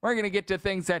said, we're going to get to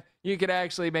things that you could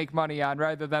actually make money on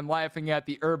rather than laughing at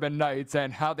the Urban Knights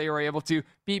and how they were able to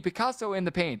beat Picasso in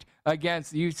the paint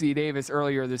against UC Davis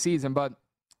earlier this season. But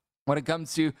when it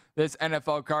comes to this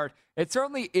NFL card, it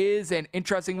certainly is an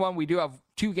interesting one. We do have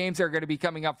 2 games that are going to be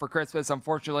coming up for Christmas.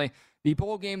 Unfortunately, the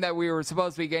bowl game that we were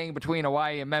supposed to be getting between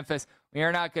Hawaii and Memphis, we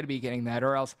are not going to be getting that,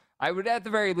 or else I would at the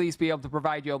very least be able to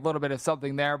provide you a little bit of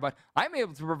something there. But I'm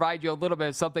able to provide you a little bit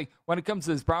of something when it comes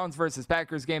to this Browns versus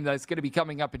Packers game that's going to be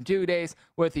coming up in 2 days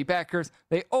with the Packers.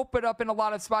 They open up in a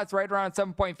lot of spots right around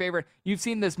 7-point favorite. You've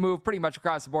seen this move pretty much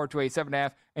across the board to a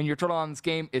 7.5, and your total on this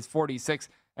game is 46.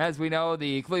 As we know,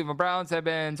 the Cleveland Browns have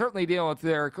been certainly dealing with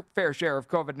their fair share of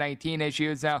COVID-19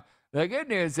 issues. Now, the good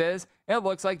news is it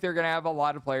looks like they're going to have a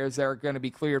lot of players that are going to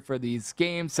be cleared for these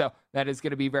games, so that is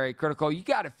going to be very critical. You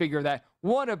got to figure that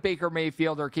one of Baker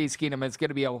Mayfield or Case Keenum is going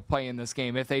to be able to play in this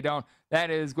game. If they don't, that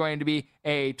is going to be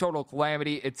a total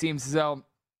calamity. It seems as though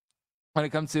when it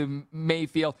comes to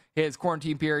Mayfield, his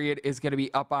quarantine period is going to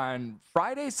be up on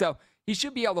Friday, so he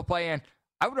should be able to play in.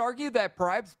 I would argue that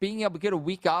perhaps being able to get a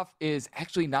week off is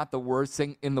actually not the worst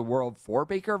thing in the world for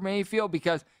Baker Mayfield,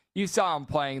 because you saw him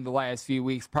playing the last few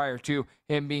weeks prior to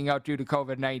him being out due to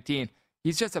COVID-19.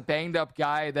 He's just a banged up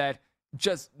guy that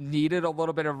just needed a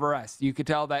little bit of rest. You could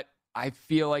tell that, I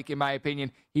feel like, in my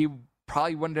opinion, he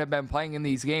probably wouldn't have been playing in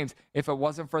these games if it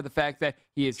wasn't for the fact that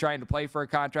he is trying to play for a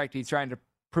contract. He's trying to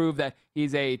prove that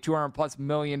he's a $200+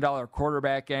 million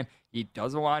quarterback, and he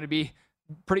doesn't want to be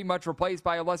pretty much replaced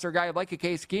by a lesser guy like a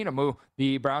Case Keenum, who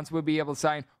the Browns would be able to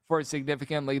sign for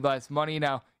significantly less money.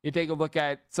 Now, you take a look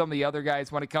at some of the other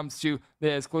guys when it comes to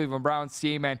this Cleveland Browns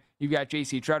team, and you've got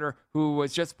J.C. Tretter, who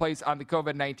was just placed on the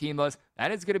COVID-19 list.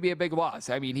 That is going to be a big loss.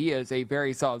 I mean, he is a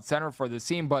very solid center for this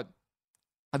team, but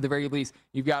at the very least,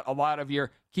 you've got a lot of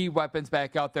your key weapons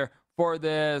back out there for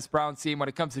this Browns team. When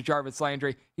it comes to Jarvis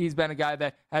Landry, he's been a guy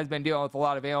that has been dealing with a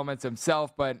lot of ailments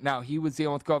himself, but now he was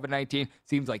dealing with COVID-19.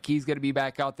 Seems like he's going to be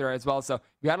back out there as well. So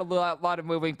you got a lot of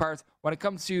moving parts. When it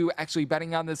comes to actually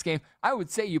betting on this game, I would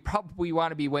say you probably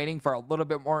want to be waiting for a little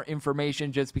bit more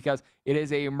information, just because it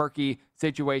is a murky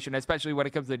situation, especially when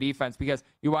it comes to defense, because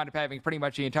you wind up having pretty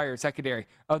much the entire secondary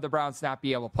of the Browns not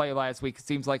be able to play last week. It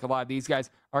seems like a lot of these guys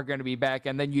are going to be back.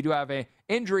 And then you do have an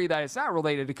injury that is not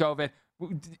related to COVID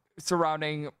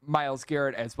surrounding Myles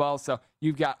Garrett as well. So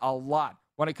you've got a lot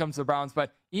when it comes to the Browns.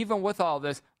 But even with all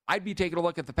this, I'd be taking a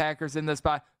look at the Packers in this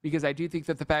spot, because I do think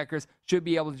that the Packers should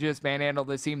be able to just manhandle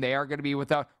this team. They are going to be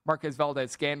without Marquez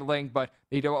Valdes-Scantling, but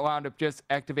they don't wound up just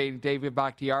activating David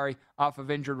Bakhtiari off of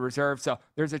injured reserve. So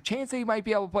there's a chance that he might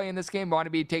be able to play in this game. I want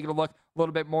to be taking a look a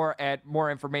little bit more at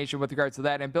more information with regards to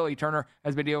that. And Billy Turner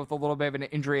has been dealing with a little bit of an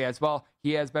injury as well.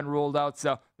 He has been ruled out.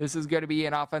 So this is going to be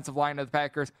an offensive line of the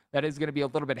Packers that is going to be a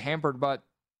little bit hampered, but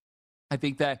I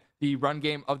think that the run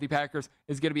game of the Packers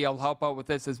is going to be able to help out with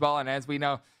this as well. And as we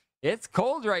know, it's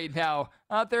cold right now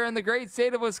out there in the great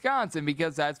state of Wisconsin,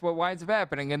 because that's what winds up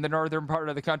happening in the northern part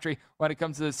of the country when it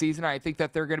comes to the season. I think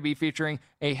that they're going to be featuring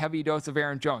a heavy dose of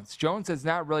Aaron Jones. Jones has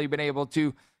not really been able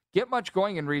to get much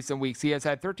going in recent weeks. He has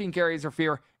had 13 carries or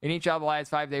fewer in each out of the last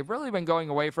 5. They've really been going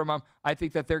away from him. I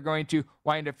think that they're going to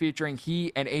wind up featuring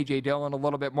he and A.J. Dillon a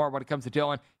little bit more when it comes to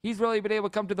Dillon. He's really been able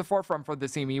to come to the forefront for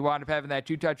this team. He wound up having that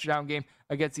 2-touchdown game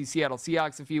against the Seattle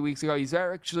Seahawks a few weeks ago. He's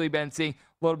actually been seeing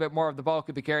a little bit more of the bulk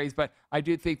of the carries, but I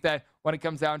do think that when it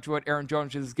comes down to it, Aaron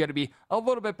Jones is going to be a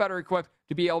little bit better equipped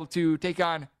to be able to take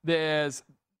on this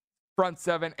front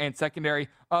seven and secondary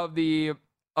of the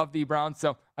Browns.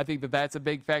 So I think that that's a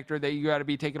big factor that you got to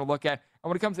be taking a look at. And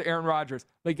when it comes to Aaron Rodgers,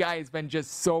 the guy has been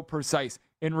just so precise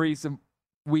in recent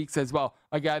weeks as well.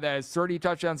 A guy that has 30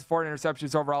 touchdowns, 4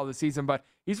 interceptions overall this season, but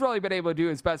he's really been able to do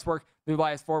his best work the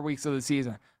last 4 weeks of the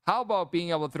season. How about being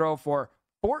able to throw for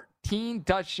 13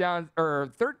 touchdowns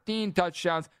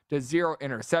to 0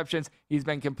 interceptions? He's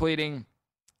been completing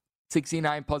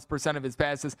 69+% of his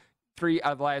passes 3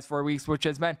 out of the last 4 weeks, which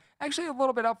has been actually a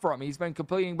little bit up for him. He's been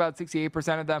completing about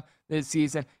 68% of them this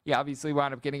season. He obviously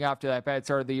wound up getting off to that bad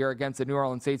start of the year against the New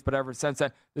Orleans Saints, but ever since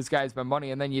then, this guy's been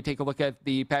money. And then you take a look at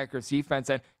the Packers defense,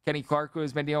 and Kenny Clark, who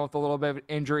has been dealing with a little bit of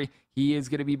injury, he is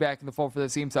going to be back in the fold for the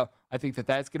team. So I think that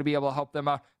that's going to be able to help them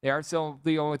out. They are still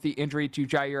dealing with the injury to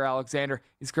Jair Alexander.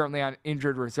 He's currently on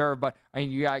injured reserve, but I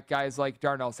mean, you got guys like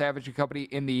Darnell Savage and company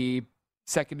in the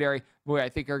secondary, who I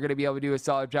think are going to be able to do a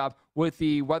solid job. With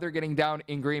the weather getting down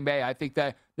in Green Bay, I think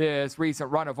that this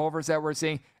recent run of overs that we're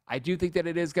seeing, I do think that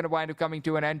it is going to wind up coming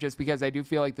to an end, just because I do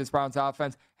feel like this Browns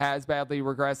offense has badly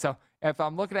regressed. So if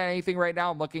I'm looking at anything right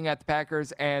now, I'm looking at the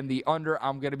Packers and the under.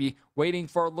 I'm going to be waiting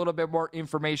for a little bit more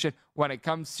information when it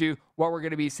comes to what we're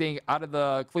going to be seeing out of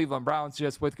the Cleveland Browns,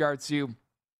 just with regards to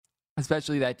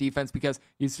especially that defense, because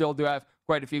you still do have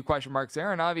quite a few question marks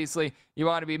there. And obviously, you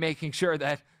want to be making sure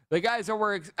that the guys that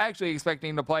we're actually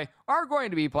expecting to play are going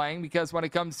to be playing, because when it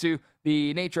comes to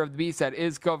the nature of the beast that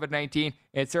is COVID-19,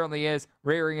 it certainly is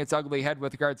rearing its ugly head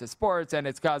with regards to sports, and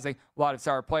it's causing a lot of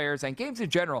star players and games in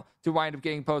general to wind up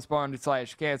getting postponed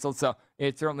 / canceled. So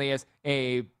it certainly is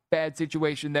a bad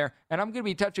situation there. And I'm going to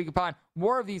be touching upon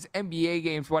more of these NBA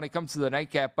games when it comes to the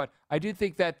nightcap, but I do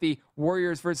think that the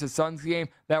Warriors versus Suns game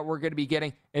that we're going to be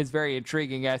getting is very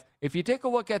intriguing. As if you take a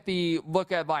look at the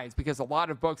look-ahead lines, because a lot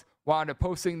of books wound up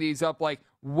posting these up like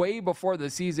way before the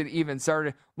season even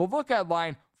started, the look-ahead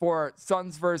line for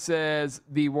Suns versus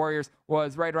the Warriors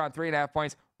was right around 3.5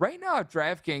 points. Right now at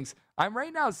DraftKings, I'm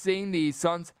right now seeing the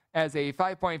Suns as a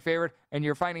 5-point favorite, and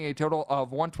you're finding a total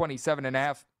of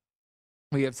 127.5.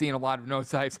 We have seen a lot of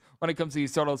nosedives when it comes to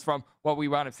these totals from what we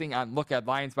wound up seeing on look-ahead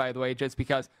lines, by the way, just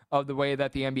because of the way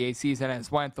that the NBA season has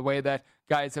went, the way that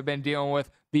guys have been dealing with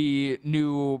the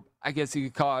new, I guess you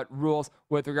could call it, rules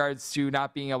with regards to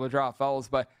not being able to draw fouls.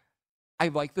 But I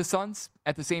like the Suns.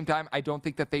 At the same time, I don't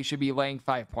think that they should be laying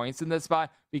 5 points in this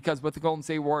spot, because with the Golden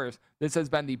State Warriors, this has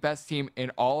been the best team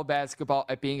in all of basketball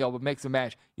at being able to mix and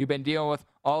match. You've been dealing with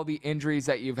all the injuries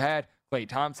that you've had. Klay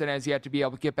Thompson has yet to be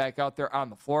able to get back out there on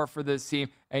the floor for this team,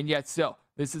 and yet still,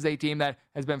 this is a team that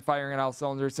has been firing on all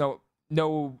cylinders. So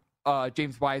no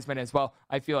James Wiseman as well.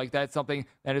 I feel like that's something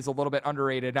that is a little bit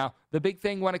underrated. Now, the big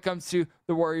thing when it comes to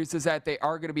the Warriors is that they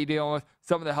are going to be dealing with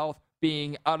some of the health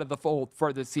being out of the fold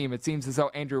for this team. It seems as though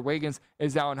Andrew Wiggins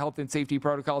is now in health and safety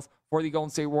protocols for the Golden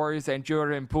State Warriors, and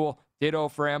Jordan Poole, ditto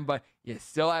for him, but you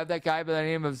still have that guy by the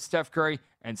name of Steph Curry,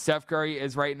 and Steph Curry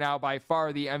is right now by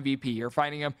far the MVP. You're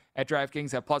finding him at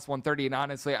DraftKings at plus 130, and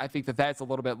honestly, I think that that's a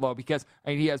little bit low, because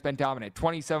he has been dominant.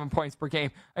 27 points per game,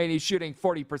 he's shooting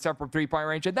 40% from three-point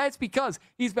range, and that's because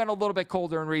he's been a little bit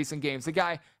colder in recent games. The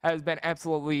guy has been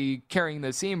absolutely carrying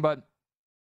the team, but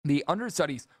the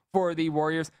understudies for the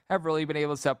Warriors have really been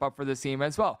able to step up for this team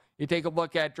as well. You take a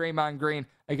look at Draymond Green,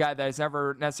 a guy that has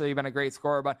never necessarily been a great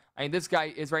scorer, but this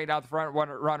guy is right now the front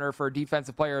runner for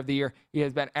Defensive Player of the Year. He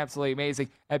has been absolutely amazing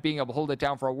at being able to hold it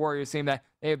down for a Warriors team that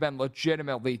they have been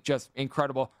legitimately just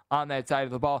incredible on that side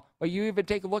of the ball. But you even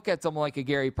take a look at someone like a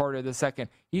Gary Porter II.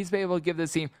 He's been able to give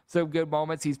this team some good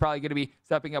moments. He's probably going to be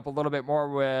stepping up a little bit more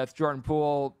with Jordan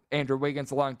Poole, Andrew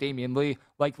Wiggins, along Damian Lee,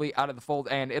 likely out of the fold.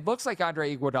 And it looks like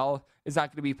Andre Iguodala is not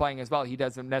going to be playing as well. He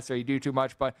doesn't necessarily do too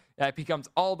much, but that becomes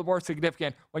all the more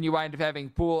significant when you wind up having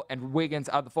Poole and Wiggins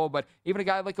out of the fold. But even a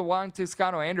guy like a Juan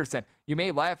Toscano-Anderson, you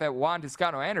may laugh at Juan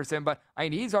Toscano-Anderson, but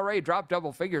he's already dropped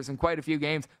double figures in quite a few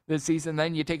games this season.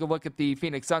 Then you take a look at the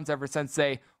Phoenix Suns. Ever since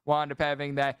they wound up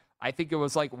having that, I think it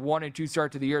was like 1 and 2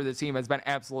 start to the year, the team has been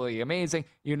absolutely amazing.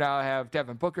 You now have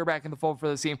Devin Booker back in the fold for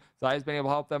the team, so he's been able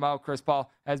to help them out. Chris Paul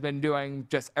has been doing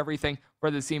just everything for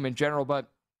the team in general. But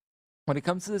when it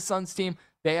comes to the Suns team,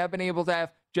 they have been able to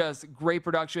have just great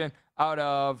production out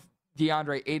of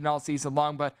DeAndre Ayton all season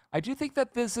long, but I do think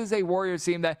that this is a Warriors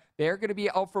team that they're going to be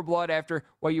out for blood after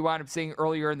what you wound up seeing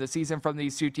earlier in the season from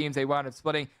these two teams. They wound up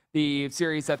splitting the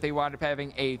series that they wound up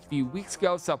having a few weeks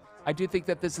ago, so I do think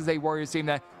that this is a Warriors team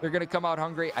that they're going to come out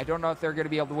hungry. I don't know if they're going to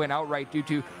be able to win outright due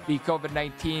to the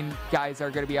COVID-19 guys that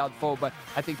are going to be out full, but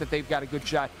I think that they've got a good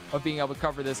shot of being able to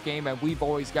cover this game, and we've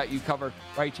always got you covered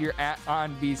right here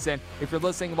on VSiN. If you're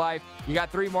listening live, you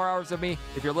got 3 more hours of me.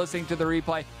 If you're listening to the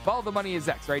replay, Follow the Money is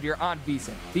next right here on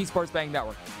VSiN, the Sports Betting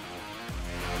Network.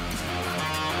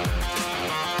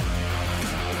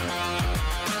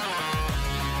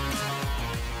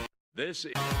 This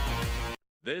is.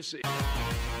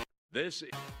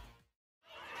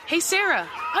 Hey Sarah,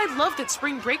 I loved that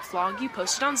spring break vlog you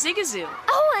posted on Zigazoo.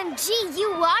 OMG,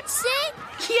 you watched it?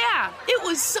 Yeah, it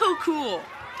was so cool.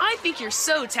 I think you're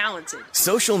so talented.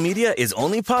 Social media is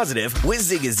only positive with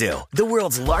Zigazoo, the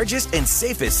world's largest and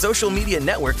safest social media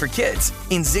network for kids.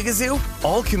 In Zigazoo,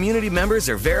 all community members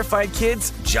are verified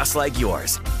kids just like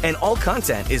yours, and all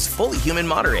content is fully human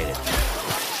moderated.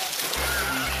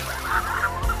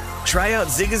 Try out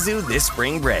Zigazoo this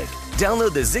spring break.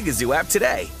 Download the Zigazoo app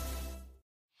today.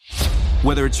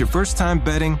 Whether it's your first time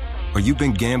betting or you've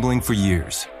been gambling for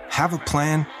years, have a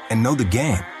plan and know the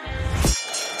game.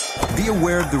 Be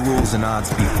aware of the rules and odds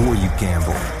before you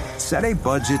gamble. Set a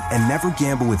budget and never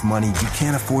gamble with money you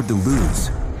can't afford to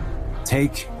lose.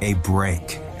 Take a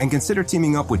break and consider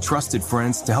teaming up with trusted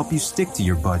friends to help you stick to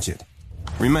your budget.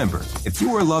 Remember, if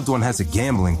you or a loved one has a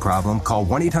gambling problem, call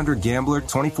 1-800-GAMBLER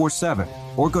 24/7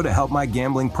 or go to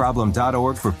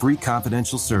helpmygamblingproblem.org for free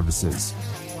confidential services.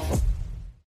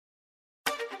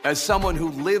 As someone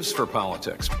who lives for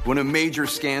politics, when a major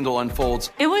scandal unfolds,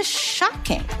 it was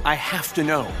shocking. I have to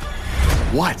know,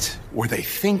 what were they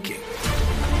thinking?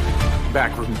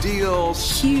 Backroom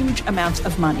deals, huge amounts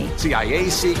of money, CIA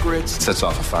secrets, sets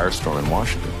off a firestorm in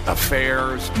Washington,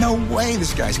 affairs. No way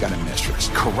this guy's got a mistress.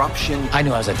 Corruption. I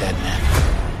knew I was a dead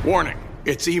man. Warning,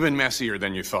 it's even messier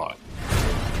than you thought.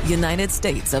 United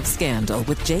States of Scandal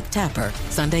with Jake Tapper,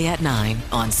 Sunday at 9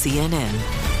 on CNN.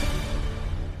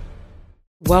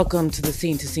 Welcome to the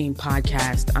Scene to Scene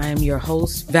podcast. I am your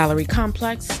host, Valerie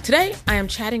Complex. Today, I am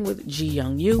chatting with Ji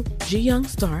Young Yu. Ji Young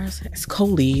stars as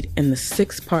co-lead in the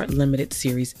 6-part limited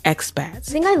series Expats.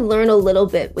 I think I learn a little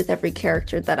bit with every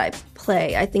character that I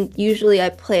play. I think usually I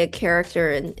play a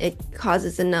character and it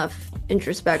causes enough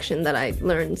introspection that I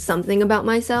learn something about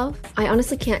myself. I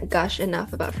honestly can't gush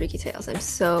enough about Freaky Tales. I'm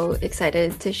so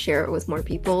excited to share it with more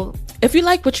people. If you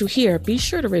like what you hear, be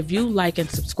sure to review, like, and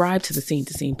subscribe to the Scene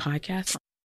to Scene podcast